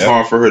L. It's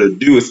hard for her to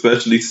do,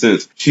 especially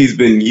since she's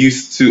been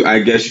used to, I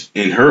guess,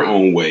 in her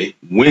own way,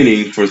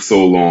 winning for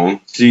so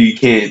long. She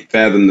can't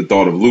fathom the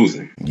thought of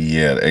losing.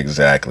 Yeah,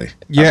 exactly.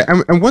 Yeah,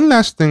 and one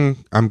last thing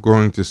I'm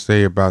going to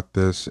say about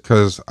this,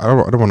 because I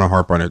don't want to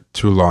harp on it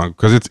too long,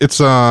 because it's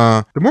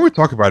the more we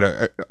talk about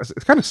it,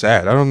 it's kind of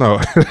sad. I don't know.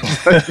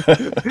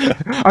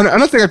 I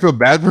don't think I feel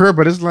bad for her,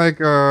 but it's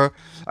like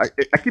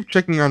I keep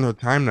checking on her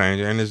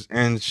timeline,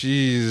 and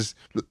she's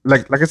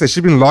like I said,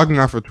 she's been logging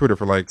off of Twitter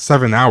for like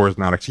 7 hours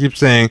now. Like she keeps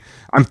saying,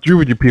 "I'm through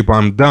with you people,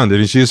 I'm done,"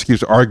 and she just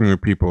keeps arguing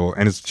with people,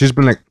 and she's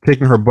been like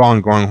taking her ball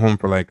and going home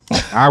for like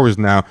hours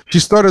now. She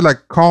started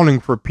like calling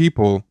for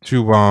people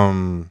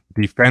to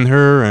defend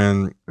her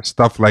and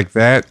stuff like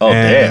that. Oh,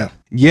 damn.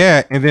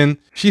 Yeah, and then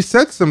she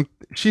said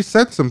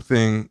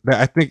something that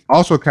I think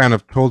also kind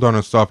of told on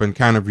herself and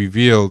kind of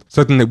revealed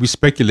something that we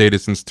speculated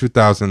since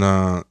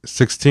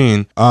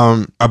 2016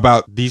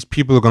 about these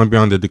people are going to be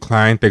on the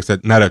decline, thanks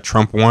that now that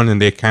Trump won and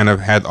they kind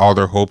of had all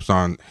their hopes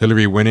on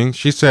Hillary winning.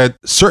 She said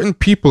certain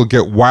people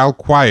get wild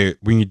quiet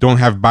when you don't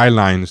have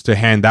bylines to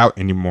hand out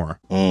anymore.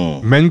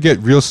 Men get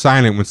real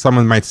silent when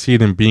someone might see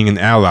them being an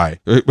ally.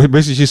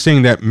 Basically, she's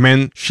saying that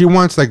she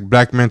wants like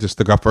black men to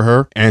stick up for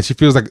her, and she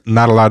feels like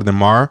not a lot of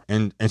them are,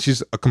 and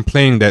she's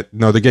complaining that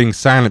they're getting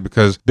silent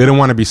because they don't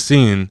want to be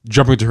seen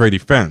jumping to her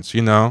defense,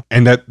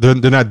 and that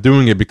they're not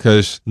doing it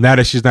because now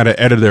that she's not an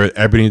editor at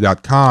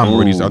ebony.com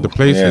or these other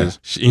places,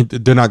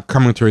 they're not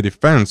coming to her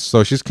defense.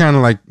 So she's kind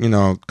of like,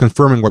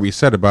 confirming what we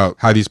said about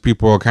how these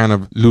people are kind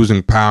of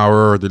losing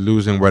power, or they're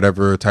losing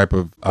whatever type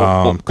of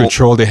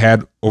control they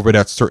had over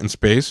that certain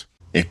space.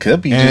 It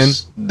could be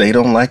just they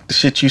don't like the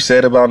shit you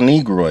said about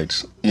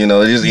Negroids.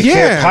 It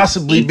can't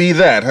possibly be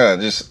that, huh?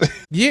 Just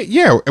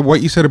yeah.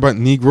 What you said about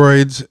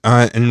Negroids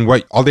and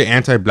what all the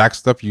anti-black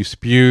stuff you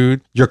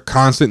spewed, your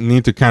constant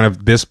need to kind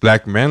of diss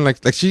black men. Like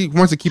she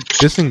wants to keep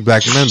dissing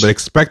black men, but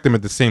expect them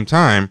at the same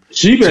time.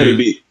 She better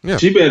be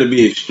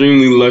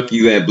extremely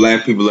lucky that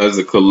black people as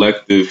a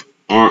collective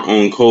aren't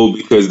on code,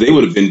 because they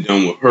would have been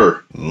done with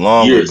her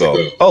long years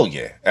ago. Oh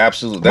yeah,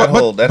 absolutely. That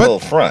whole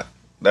front.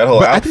 That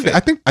whole outfit.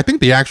 I think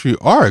they actually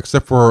are,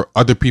 except for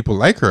other people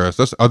like her.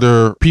 So that's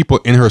other people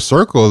in her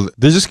circle.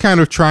 They're just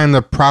kind of trying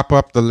to prop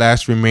up the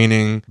last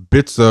remaining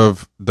bits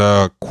of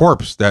the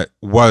corpse that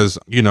was,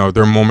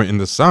 their moment in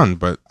the sun.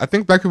 But I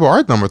think black people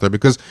are done with her,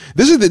 because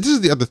this is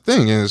the other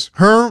thing is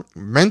her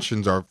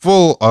mentions are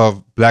full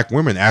of black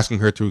women asking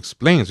her to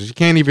explain. So she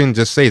can't even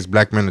just say it's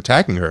black men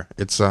attacking her.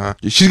 It's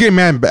she's getting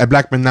mad at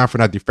black men now for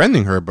not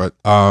defending her, but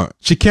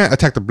she can't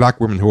attack the black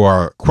women who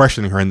are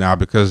questioning her now,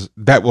 because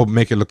that will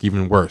make it look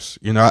even worse.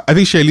 I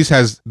think she at least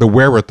has the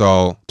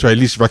wherewithal to at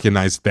least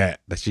recognize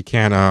that she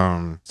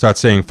can't start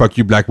saying fuck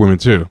you black women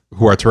too,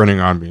 who are turning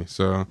on me.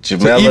 So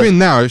even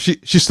now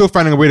she's still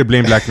finding a way to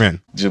blame black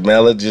men.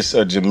 Jamila,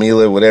 or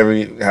Jamila,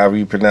 however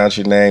you pronounce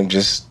your name,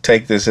 just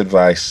take this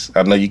advice.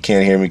 I know you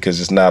can't hear me because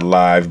it's not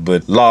live,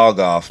 but log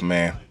off,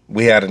 man.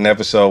 We had an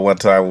episode one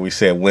time where we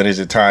said, when is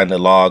it time to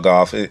log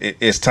off?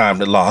 It's time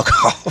to log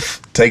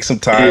off. Take some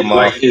time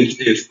off.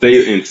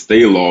 And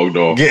stay logged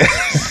off.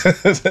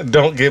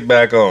 Don't get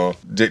back on.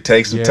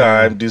 Take some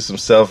time, do some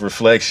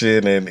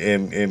self-reflection,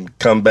 and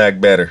come back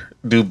better.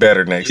 Do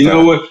better next time.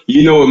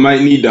 You know what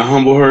might need to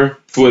humble her?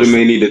 Twitter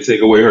may need to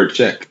take away her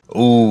check.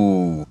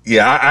 Ooh,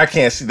 yeah, I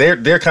can't see.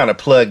 They're kind of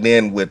plugged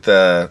in with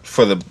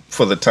for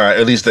the time.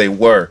 At least they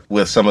were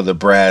with some of the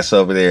brass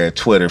over there at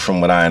Twitter, from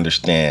what I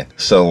understand.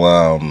 So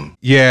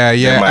yeah.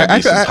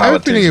 I have a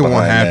feeling it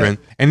won't happen.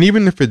 And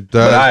even if it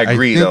does, but I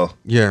agree though.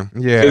 Yeah.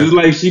 It's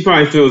like she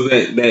probably feels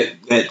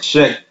that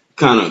check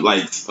kind of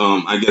like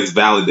I guess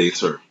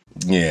validates her.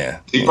 Yeah.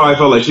 She probably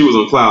felt like she was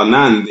on cloud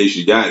nine the day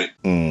she got it.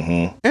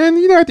 Mm-hmm. And,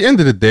 at the end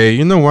of the day,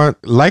 you know what?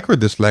 Like her,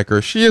 dislike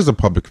her, she is a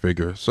public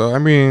figure. So, I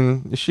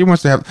mean, she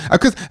wants to have...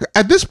 Because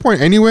at this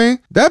point, anyway,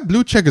 that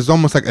blue check is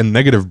almost like a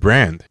negative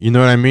brand. You know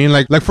what I mean?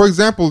 Like for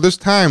example, there's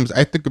times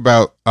I think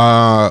about...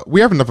 we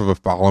have enough of a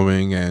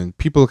following, and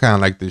people kind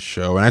of like this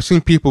show. And I've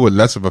seen people with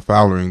less of a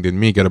following than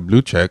me get a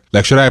blue check.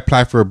 Like, should I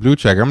apply for a blue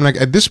check? I'm like,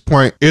 at this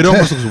point, it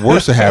almost looks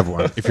worse to have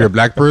one if you're a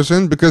black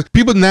person. Because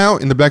people now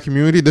in the black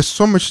community, there's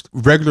so much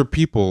regular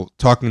people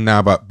talking now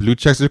about blue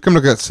checks. It's become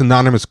like a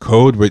synonymous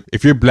code with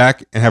if you're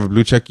black and have a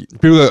blue check,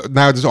 people are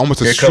now just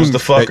almost here comes the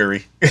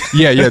fuckery.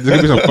 Yeah, there's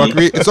gonna be some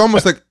fuckery. It's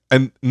almost like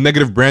a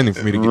negative branding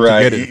for me to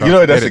get it.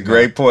 That's a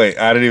great point.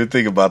 I didn't even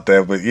think about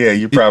that, but yeah,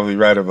 you're probably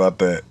right about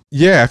that.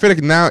 Yeah, I feel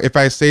like now if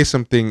I say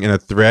something in a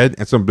thread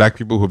and some black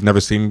people who've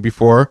never seen me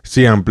before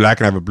see I'm black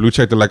and I have a blue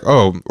check, they're like,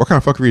 oh, what kind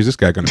of fuckery is this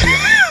guy gonna be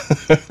on?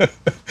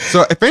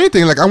 So if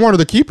anything, like I wanted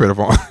to keep it of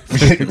all.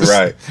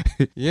 Right.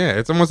 Yeah,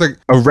 it's almost like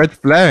a red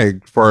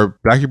flag for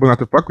black people not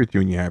to fuck with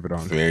you when you have it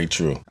on. Very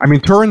true. I mean,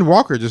 Torrin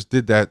Walker just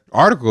did that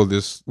article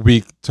this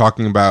week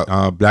talking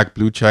about black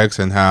blue checks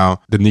and how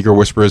the Negro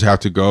Whisperers have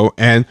to go.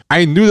 And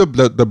I knew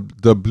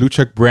the blue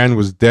check brand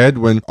was dead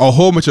when a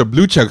whole bunch of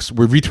blue checks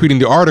were retweeting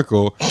the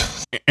article.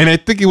 And I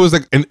think it was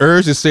like an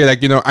urge to say,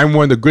 like, you know, I'm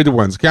one of the good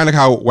ones. Kind of like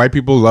how white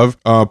people love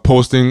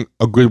posting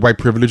a good white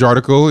privilege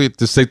article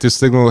to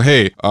signal,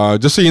 hey,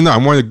 just so you know,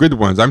 I'm one of the good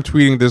ones. I'm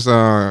tweeting this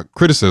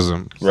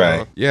criticism.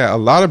 Right. So, yeah, a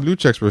lot of blue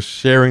checks were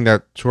sharing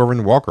that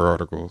Torrin Walker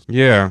article.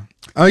 Yeah.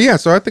 Yeah,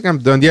 so I think I'm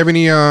done. Do you have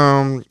any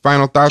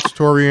final thoughts,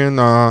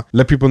 Torian?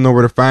 Let people know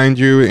where to find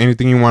you.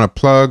 Anything you want to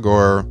plug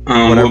or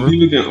whatever?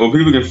 Well,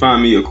 people can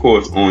find me, of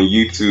course, on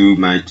YouTube.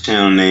 My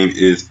channel name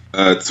is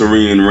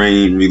Torian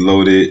Rain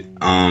Reloaded.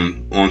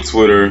 On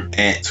Twitter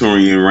at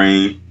Torian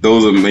Rain.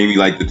 Those are maybe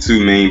like the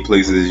two main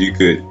places you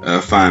could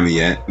find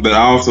me at. But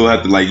I also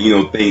have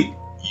to thank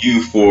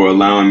you for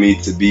allowing me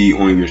to be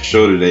on your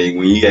show today.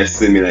 When you guys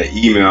sent me that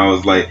email, I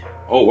was like,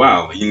 oh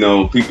wow,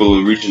 people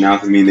are reaching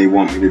out to me and they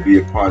want me to be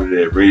a part of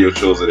their radio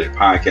shows or their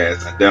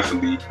podcasts. I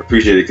definitely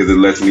appreciate it because it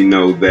lets me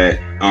know that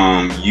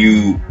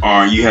you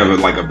have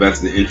a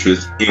vested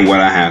interest in what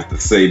I have to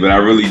say. But I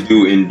really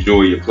do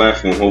enjoy your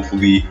platform.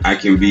 Hopefully I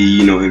can be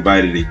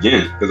invited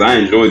again because I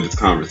enjoyed this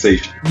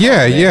conversation.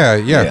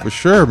 Yeah, for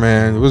sure,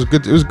 man. It was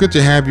good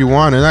to have you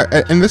on,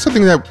 and that's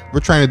something that we're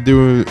trying to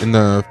do in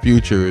the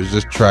future is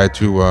just try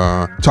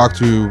to talk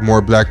to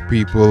more black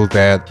people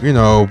that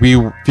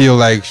we feel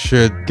like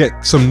should get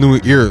some new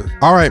ears.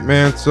 All right,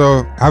 man.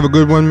 So have a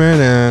good one, man,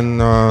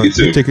 and You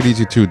too. take it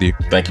easy too, D.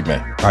 Thank you,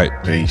 man. All right,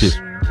 Peace.